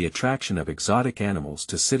 and the attraction of exotic animals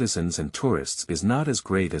to citizens and tourists is not as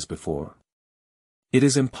great as before. It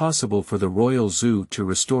is impossible for the Royal Zoo to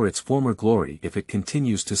restore its former glory if it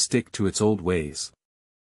continues to stick to its old ways.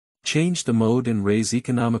 Change the mode and raise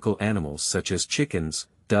economical animals such as chickens,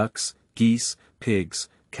 ducks, geese, pigs,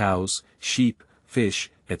 cows, sheep,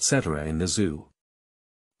 fish, etc. in the zoo.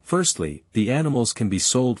 Firstly, the animals can be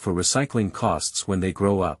sold for recycling costs when they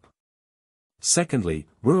grow up. Secondly,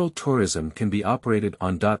 rural tourism can be operated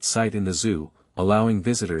on site in the zoo, allowing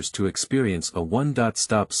visitors to experience a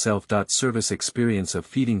one-stop self-service experience of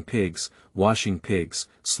feeding pigs, washing pigs,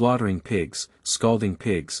 slaughtering pigs, scalding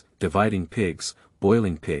pigs, dividing pigs,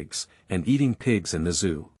 boiling pigs, and eating pigs in the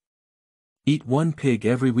zoo. Eat one pig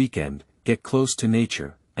every weekend, get close to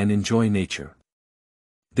nature, and enjoy nature.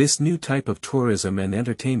 This new type of tourism and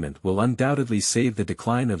entertainment will undoubtedly save the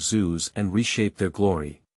decline of zoos and reshape their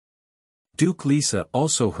glory. Duke Lisa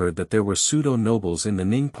also heard that there were pseudo-nobles in the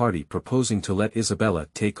Ning Party proposing to let Isabella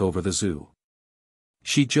take over the zoo.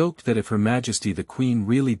 She joked that if Her Majesty the Queen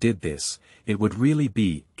really did this, it would really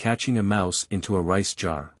be catching a mouse into a rice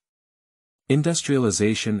jar.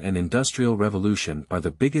 Industrialization and industrial revolution are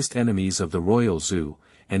the biggest enemies of the Royal Zoo,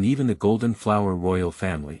 and even the Golden Flower royal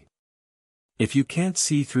family. If you can't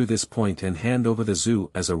see through this point and hand over the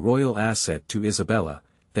zoo as a royal asset to Isabella,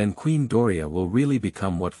 then Queen Doria will really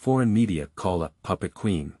become what foreign media call a puppet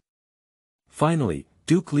queen. Finally,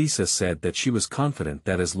 Duke Lisa said that she was confident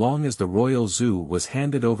that as long as the Royal Zoo was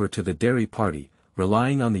handed over to the Dairy Party,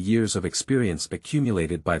 relying on the years of experience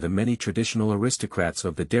accumulated by the many traditional aristocrats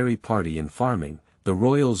of the Dairy Party in farming, the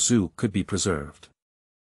Royal Zoo could be preserved.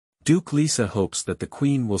 Duke Lisa hopes that the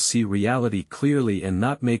Queen will see reality clearly and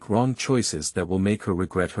not make wrong choices that will make her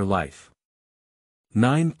regret her life.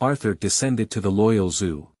 9. Arthur descended to the Royal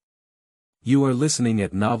Zoo. You are listening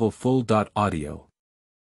at novelfull.audio.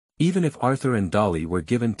 Even if Arthur and Dolly were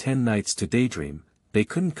given 10 nights to daydream, they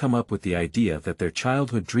couldn't come up with the idea that their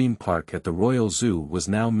childhood dream park at the Royal Zoo was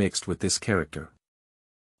now mixed with this character.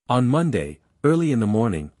 On Monday, early in the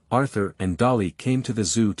morning, Arthur and Dolly came to the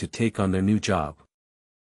zoo to take on their new job.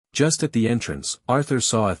 Just at the entrance, Arthur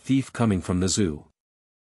saw a thief coming from the zoo.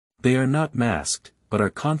 They are not masked, but are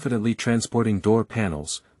confidently transporting door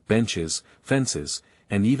panels, benches, fences,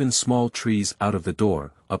 and even small trees out of the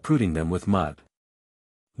door, uprooting them with mud.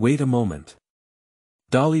 Wait a moment.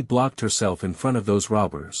 Dolly blocked herself in front of those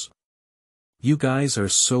robbers. You guys are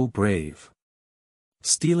so brave.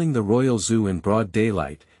 Stealing the royal zoo in broad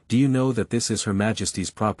daylight, do you know that this is Her Majesty's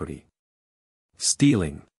property?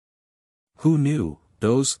 Stealing. Who knew?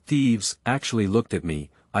 Those thieves actually looked at me,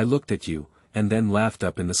 I looked at you, and then laughed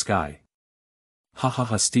up in the sky. Ha ha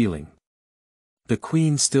ha, stealing. The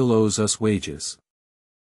Queen still owes us wages.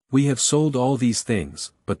 We have sold all these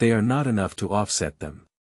things, but they are not enough to offset them.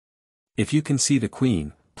 If you can see the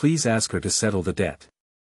Queen, please ask her to settle the debt.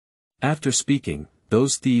 After speaking,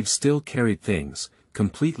 those thieves still carried things,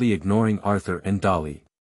 completely ignoring Arthur and Dolly.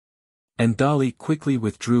 And Dolly quickly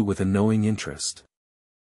withdrew with a knowing interest.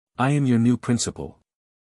 I am your new principal.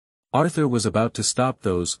 Arthur was about to stop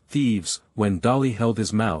those thieves, when Dolly held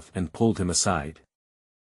his mouth and pulled him aside.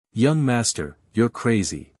 Young master, you're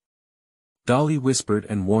crazy. Dolly whispered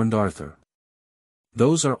and warned Arthur.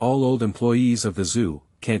 Those are all old employees of the zoo,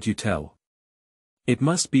 can't you tell? It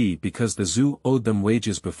must be because the zoo owed them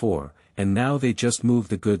wages before, and now they just move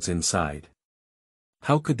the goods inside.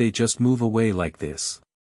 How could they just move away like this?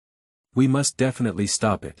 We must definitely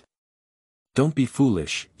stop it. Don't be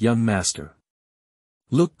foolish, young master.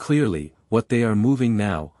 Look clearly, what they are moving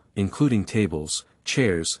now, including tables,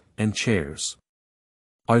 chairs, and chairs.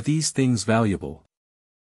 Are these things valuable?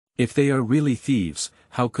 If they are really thieves,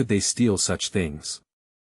 how could they steal such things?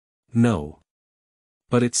 No.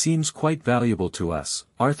 But it seems quite valuable to us.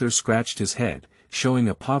 Arthur scratched his head, showing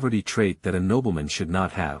a poverty trait that a nobleman should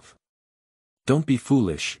not have. Don't be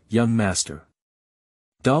foolish, young master.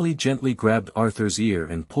 Dolly gently grabbed Arthur's ear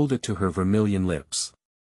and pulled it to her vermilion lips.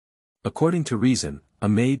 According to reason, a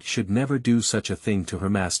maid should never do such a thing to her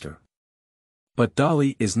master. But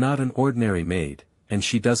Dolly is not an ordinary maid, and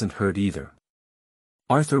she doesn't hurt either.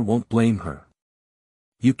 Arthur won't blame her.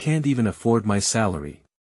 You can't even afford my salary.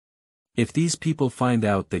 If these people find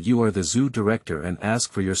out that you are the zoo director and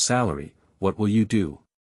ask for your salary, what will you do?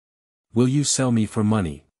 Will you sell me for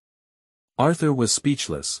money? Arthur was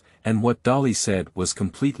speechless, and what Dolly said was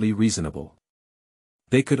completely reasonable.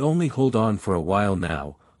 They could only hold on for a while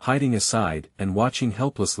now, hiding aside and watching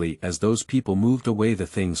helplessly as those people moved away the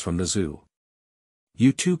things from the zoo.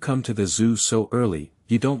 You two come to the zoo so early,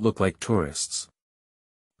 you don't look like tourists.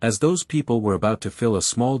 As those people were about to fill a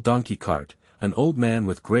small donkey cart, an old man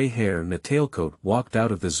with gray hair and a tailcoat walked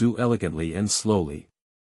out of the zoo elegantly and slowly.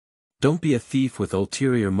 Don't be a thief with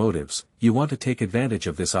ulterior motives, you want to take advantage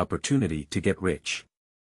of this opportunity to get rich.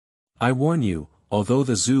 I warn you, although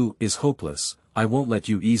the zoo is hopeless, I won't let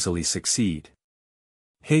you easily succeed.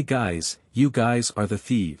 Hey guys, you guys are the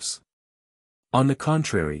thieves. On the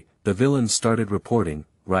contrary, the villains started reporting,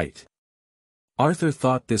 right? Arthur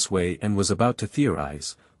thought this way and was about to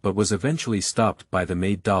theorize, but was eventually stopped by the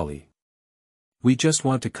maid Dolly. We just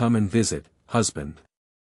want to come and visit, husband.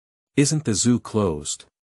 Isn't the zoo closed?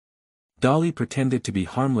 Dolly pretended to be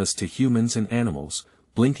harmless to humans and animals,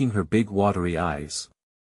 blinking her big watery eyes.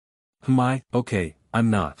 Okay,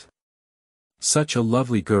 I'm not. Such a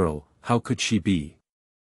lovely girl, how could she be?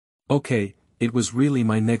 Okay, it was really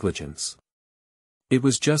my negligence. It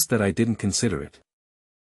was just that I didn't consider it.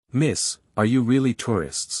 Miss, are you really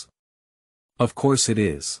tourists? Of course it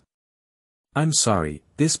is. I'm sorry,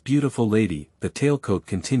 this beautiful lady, the tailcoat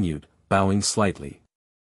continued, bowing slightly.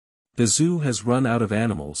 The zoo has run out of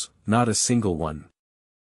animals, not a single one.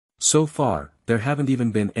 So far, there haven't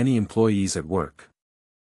even been any employees at work.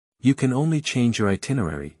 You can only change your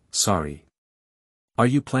itinerary, sorry. Are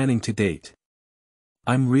you planning to date?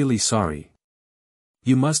 I'm really sorry.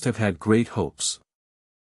 You must have had great hopes.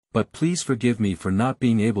 But please forgive me for not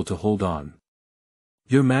being able to hold on.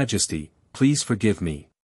 Your Majesty, please forgive me.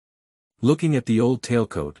 Looking at the old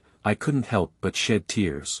tailcoat, I couldn't help but shed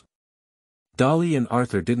tears. Dolly and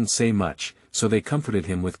Arthur didn't say much, so they comforted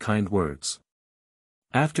him with kind words.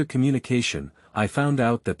 After communication, I found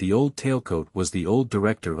out that the old tailcoat was the old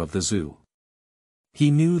director of the zoo.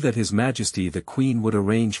 He knew that His Majesty the Queen would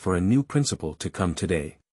arrange for a new principal to come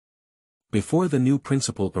today. Before the new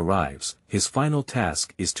principal arrives, his final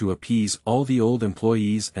task is to appease all the old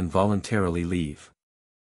employees and voluntarily leave.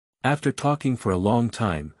 After talking for a long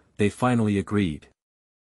time, they finally agreed.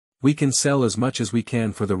 We can sell as much as we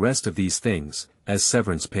can for the rest of these things, as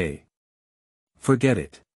severance pay. Forget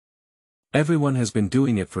it. Everyone has been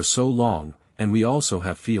doing it for so long, and we also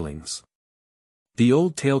have feelings. The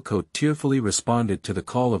old tailcoat tearfully responded to the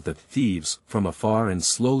call of the thieves from afar and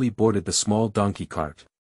slowly boarded the small donkey cart.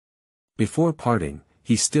 Before parting,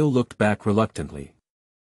 he still looked back reluctantly.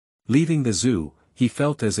 Leaving the zoo, he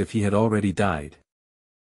felt as if he had already died.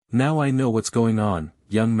 Now I know what's going on,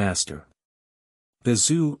 young master. The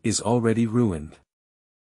zoo is already ruined.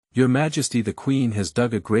 Your Majesty the Queen has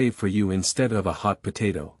dug a grave for you instead of a hot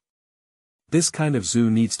potato. This kind of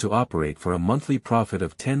zoo needs to operate for a monthly profit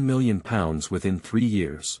of £10 million within 3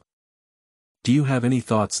 years. Do you have any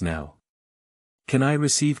thoughts now? Can I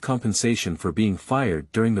receive compensation for being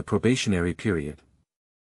fired during the probationary period?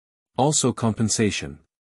 Also compensation.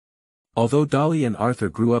 Although Dolly and Arthur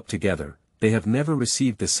grew up together, they have never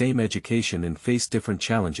received the same education and face different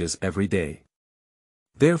challenges every day.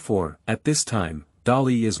 Therefore, at this time,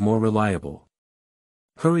 Dolly is more reliable.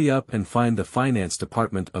 Hurry up and find the finance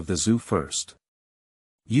department of the zoo first.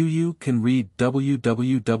 You can read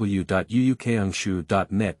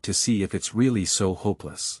www.uukangshu.net to see if it's really so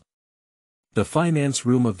hopeless. The finance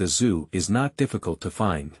room of the zoo is not difficult to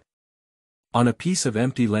find. On a piece of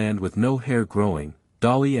empty land with no hair growing,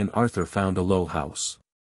 Dolly and Arthur found a low house.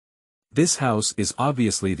 This house is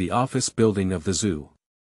obviously the office building of the zoo.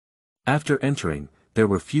 After entering, there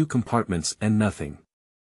were few compartments and nothing.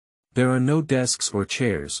 There are no desks or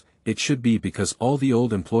chairs, it should be because all the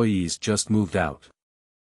old employees just moved out.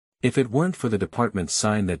 If it weren't for the department's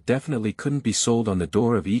sign that definitely couldn't be sold on the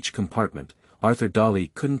door of each compartment, Arthur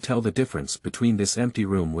Dolly couldn't tell the difference between this empty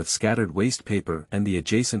room with scattered waste paper and the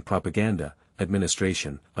adjacent propaganda,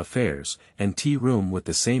 administration, affairs, and tea room with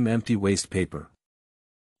the same empty waste paper.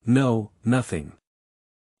 No, nothing.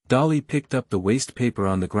 Dolly picked up the waste paper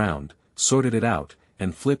on the ground, sorted it out,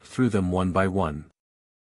 and flipped through them one by one.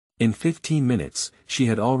 In 15 minutes, she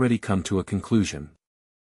had already come to a conclusion.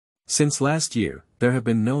 Since last year, there have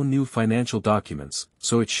been no new financial documents,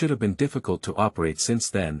 so it should have been difficult to operate since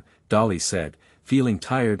then, Dolly said, feeling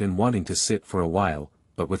tired and wanting to sit for a while,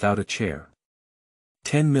 but without a chair.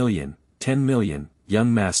 10 million,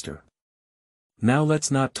 young master. Now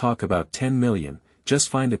let's not talk about 10 million, just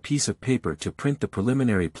find a piece of paper to print the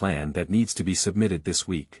preliminary plan that needs to be submitted this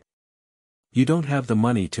week. You don't have the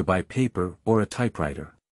money to buy paper or a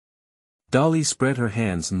typewriter. Dolly spread her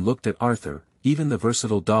hands and looked at Arthur. Even the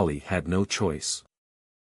versatile Dolly had no choice.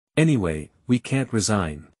 Anyway, we can't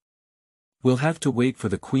resign. We'll have to wait for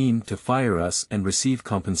the Queen to fire us and receive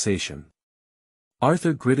compensation.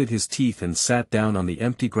 Arthur gritted his teeth and sat down on the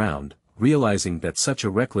empty ground, realizing that such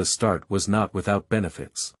a reckless start was not without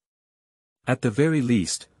benefits. At the very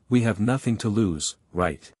least, we have nothing to lose,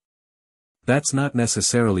 right? That's not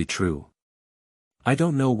necessarily true. I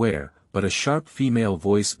don't know where, but a sharp female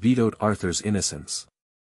voice vetoed Arthur's innocence.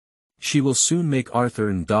 She will soon make Arthur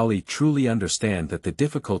and Dolly truly understand that the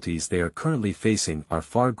difficulties they are currently facing are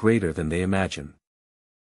far greater than they imagine.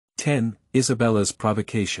 10. Isabella's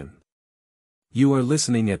provocation. You are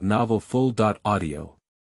listening at novelfull.audio.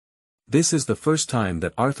 This is the first time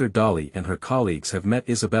that Arthur Dolly and her colleagues have met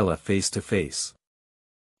Isabella face to face.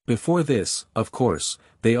 Before this, of course,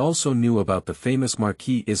 they also knew about the famous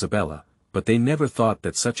Marquis Isabella, but they never thought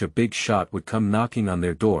that such a big shot would come knocking on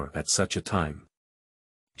their door at such a time.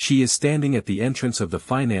 She is standing at the entrance of the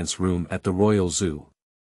finance room at the Royal Zoo.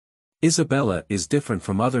 Isabella is different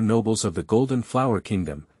from other nobles of the Golden Flower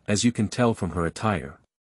Kingdom, as you can tell from her attire.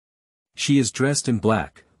 She is dressed in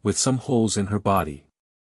black, with some holes in her body.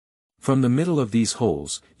 From the middle of these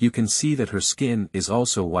holes, you can see that her skin is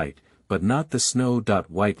also white, but not the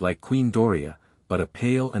snow-white like Queen Doria, but a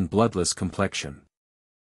pale and bloodless complexion.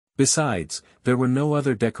 Besides, there were no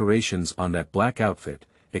other decorations on that black outfit,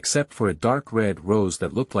 except for a dark red rose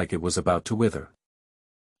that looked like it was about to wither.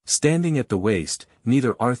 Standing at the waist,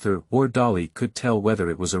 neither Arthur or Dolly could tell whether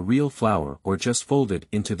it was a real flower or just folded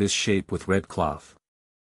into this shape with red cloth.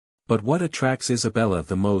 But what attracts Isabella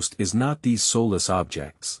the most is not these soulless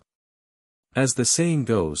objects. As the saying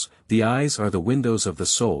goes, the eyes are the windows of the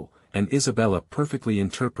soul, and Isabella perfectly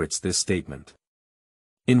interprets this statement.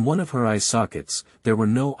 In one of her eye sockets, there were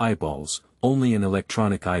no eyeballs, only an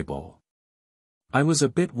electronic eyeball. I was a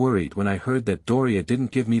bit worried when I heard that Doria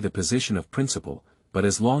didn't give me the position of principal, but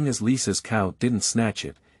as long as Lisa's cow didn't snatch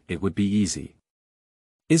it, it would be easy.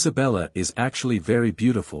 Isabella is actually very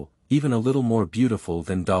beautiful, even a little more beautiful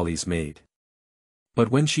than Dolly's maid.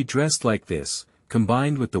 But when she dressed like this,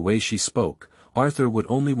 combined with the way she spoke, Arthur would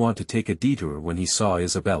only want to take a detour when he saw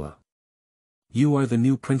Isabella. You are the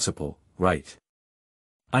new principal, right?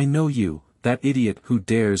 I know you, that idiot who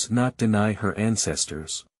dares not deny her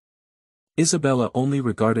ancestors. Isabella only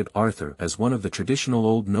regarded Arthur as one of the traditional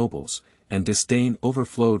old nobles, and disdain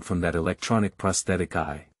overflowed from that electronic prosthetic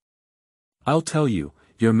eye. I'll tell you,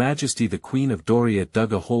 Your Majesty the Queen of Doria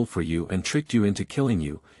dug a hole for you and tricked you into killing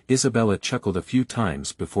you. Isabella chuckled a few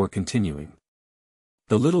times before continuing.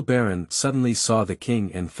 The little baron suddenly saw the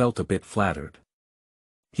king and felt a bit flattered.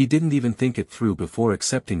 He didn't even think it through before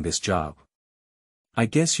accepting this job. I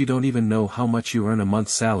guess you don't even know how much you earn a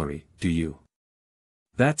month's salary, do you?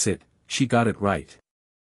 That's it, she got it right.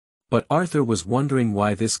 But Arthur was wondering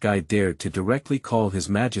why this guy dared to directly call His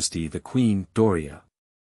Majesty the Queen Doria.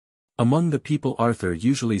 Among the people Arthur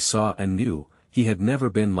usually saw and knew, he had never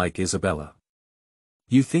been like Isabella.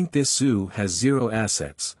 You think this zoo has zero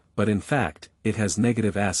assets, but in fact, it has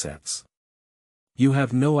negative assets. You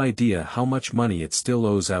have no idea how much money it still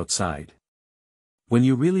owes outside. When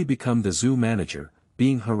you really become the zoo manager,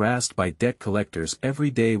 being harassed by debt collectors every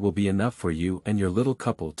day will be enough for you and your little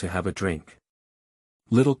couple to have a drink.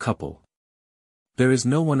 Little couple. There is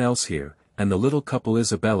no one else here, and the little couple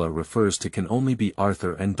Isabella refers to can only be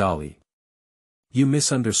Arthur and Dolly. You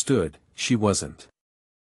misunderstood, she wasn't.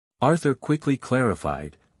 Arthur quickly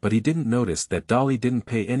clarified, but he didn't notice that Dolly didn't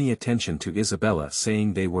pay any attention to Isabella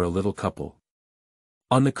saying they were a little couple.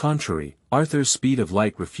 On the contrary, Arthur's speed of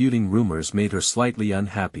light refuting rumors made her slightly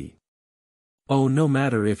unhappy. Oh, no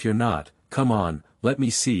matter if you're not, come on, let me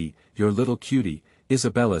see, your little cutie,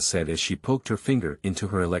 Isabella said as she poked her finger into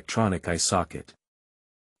her electronic eye socket.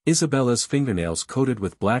 Isabella's fingernails coated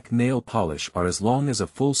with black nail polish are as long as a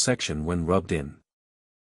full section when rubbed in.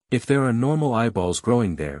 If there are normal eyeballs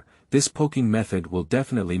growing there, this poking method will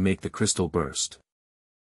definitely make the crystal burst.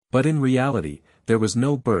 But in reality, there was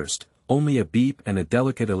no burst, only a beep and a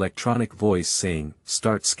delicate electronic voice saying,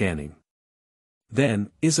 "Start scanning." Then,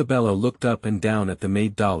 Isabella looked up and down at the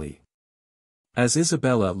maid Dolly. As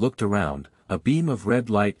Isabella looked around, a beam of red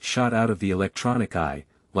light shot out of the electronic eye,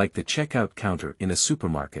 like the checkout counter in a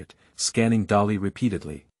supermarket, scanning Dolly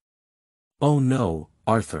repeatedly. Oh no,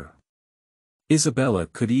 Arthur. Isabella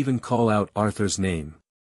could even call out Arthur's name.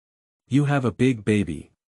 You have a big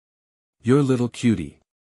baby. Your little cutie.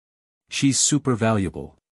 She's super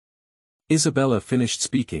valuable. Isabella finished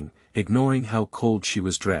speaking, ignoring how cold she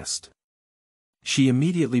was dressed. She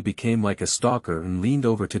immediately became like a stalker and leaned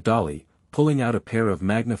over to Dolly, pulling out a pair of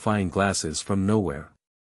magnifying glasses from nowhere.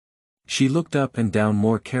 She looked up and down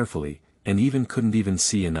more carefully, and couldn't even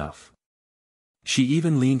see enough. She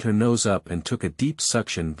even leaned her nose up and took a deep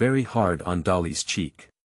suction very hard on Dolly's cheek.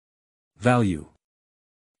 Value.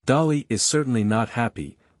 Dolly is certainly not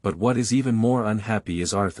happy, but what is even more unhappy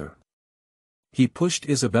is Arthur. He pushed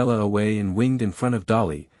Isabella away and winged in front of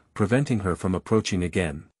Dolly, preventing her from approaching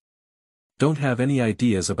again. Don't have any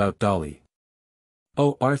ideas about Dolly.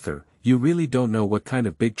 Oh Arthur, you really don't know what kind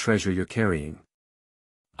of big treasure you're carrying.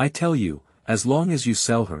 I tell you, as long as you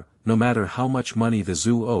sell her, no matter how much money the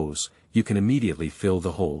zoo owes, you can immediately fill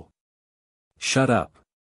the hole. Shut up.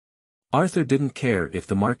 Arthur didn't care if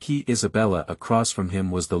the Marquis Isabella across from him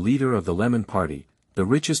was the leader of the Lemon Party, the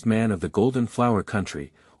richest man of the Golden Flower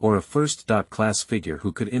Country, or a first-class figure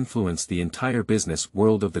who could influence the entire business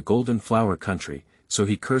world of the Golden Flower Country, so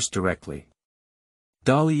he cursed directly.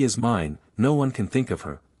 Dolly is mine, no one can think of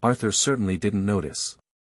her, Arthur certainly didn't notice.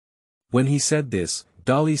 When he said this,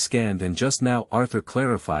 Dolly scanned and just now Arthur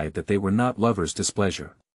clarified that they were not lovers'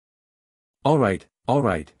 displeasure. Alright,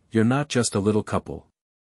 you're not just a little couple.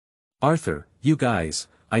 Arthur, you guys,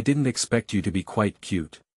 I didn't expect you to be quite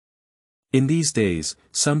cute. In these days,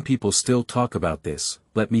 some people still talk about this,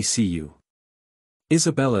 let me see you.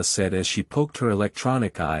 Isabella said as she poked her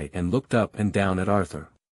electronic eye and looked up and down at Arthur.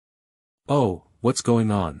 Oh, what's going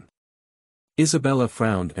on? Isabella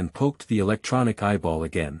frowned and poked the electronic eyeball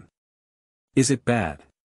again. Is it bad?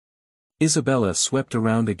 Isabella swept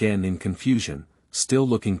around again in confusion, still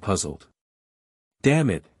looking puzzled. Damn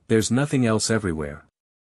it, there's nothing else everywhere.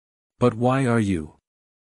 But why are you?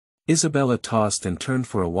 Isabella tossed and turned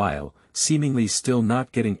for a while, seemingly still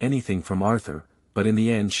not getting anything from Arthur, but in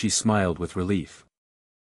the end she smiled with relief.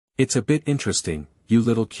 It's a bit interesting, you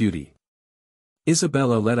little cutie.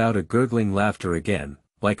 Isabella let out a gurgling laughter again,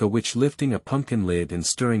 like a witch lifting a pumpkin lid and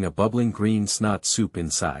stirring a bubbling green snot soup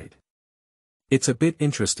inside. It's a bit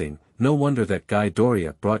interesting, no wonder that guy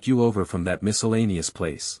Doria brought you over from that miscellaneous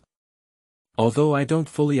place. Although I don't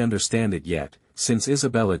fully understand it yet, since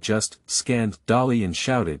Isabella just scanned Dolly and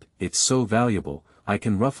shouted, "It's so valuable," I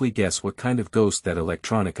can roughly guess what kind of ghost that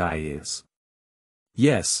electronic eye is.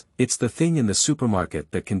 Yes, it's the thing in the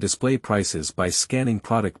supermarket that can display prices by scanning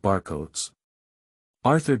product barcodes.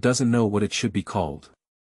 Arthur doesn't know what it should be called.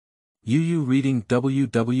 Yu reading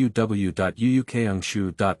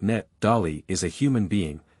www.uukangshu.net. Dolly is a human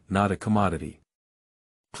being, not a commodity.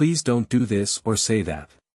 Please don't do this or say that.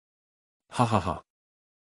 Ha ha ha.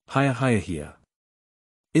 Hiya hiya hiya.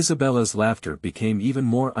 Isabella's laughter became even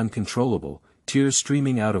more uncontrollable, tears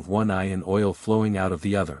streaming out of one eye and oil flowing out of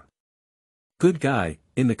the other. Good guy,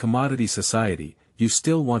 in the commodity society, you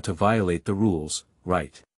still want to violate the rules,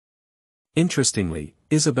 right? Interestingly,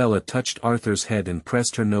 Isabella touched Arthur's head and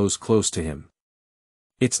pressed her nose close to him.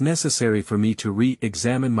 It's necessary for me to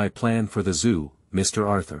re-examine my plan for the zoo, Mr.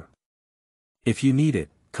 Arthur. If you need it,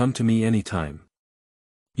 come to me anytime.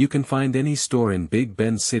 You can find any store in Big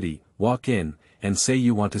Bend City, walk in, and say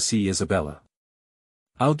you want to see Isabella.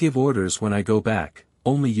 I'll give orders when I go back,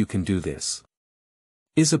 only you can do this.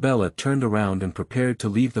 Isabella turned around and prepared to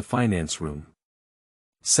leave the finance room.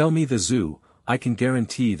 Sell me the zoo, I can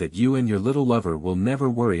guarantee that you and your little lover will never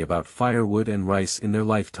worry about firewood and rice in their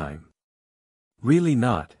lifetime. Really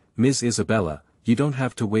not, Ms. Isabella, you don't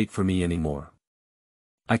have to wait for me anymore.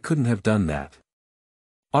 I couldn't have done that.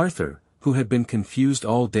 Arthur, who had been confused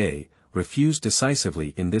all day, refused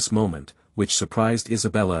decisively in this moment, which surprised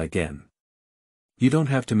Isabella again. You don't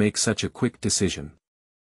have to make such a quick decision.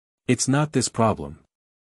 It's not this problem.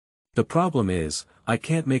 The problem is, I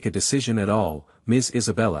can't make a decision at all, Ms.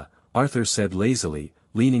 Isabella, Arthur said lazily,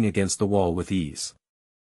 leaning against the wall with ease.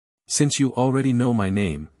 Since you already know my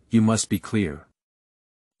name, you must be clear.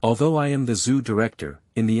 Although I am the zoo director,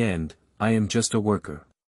 in the end, I am just a worker.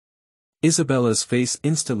 Isabella's face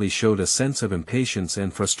instantly showed a sense of impatience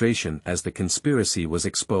and frustration as the conspiracy was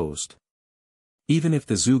exposed. Even if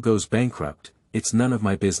the zoo goes bankrupt, it's none of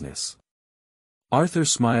my business. Arthur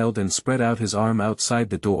smiled and spread out his arm outside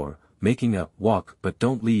the door, making a walk but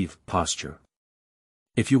don't leave posture.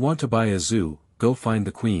 If you want to buy a zoo, go find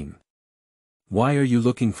the queen. Why are you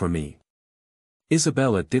looking for me?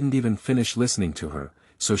 Isabella didn't even finish listening to her,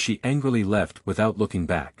 so she angrily left without looking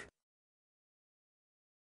back.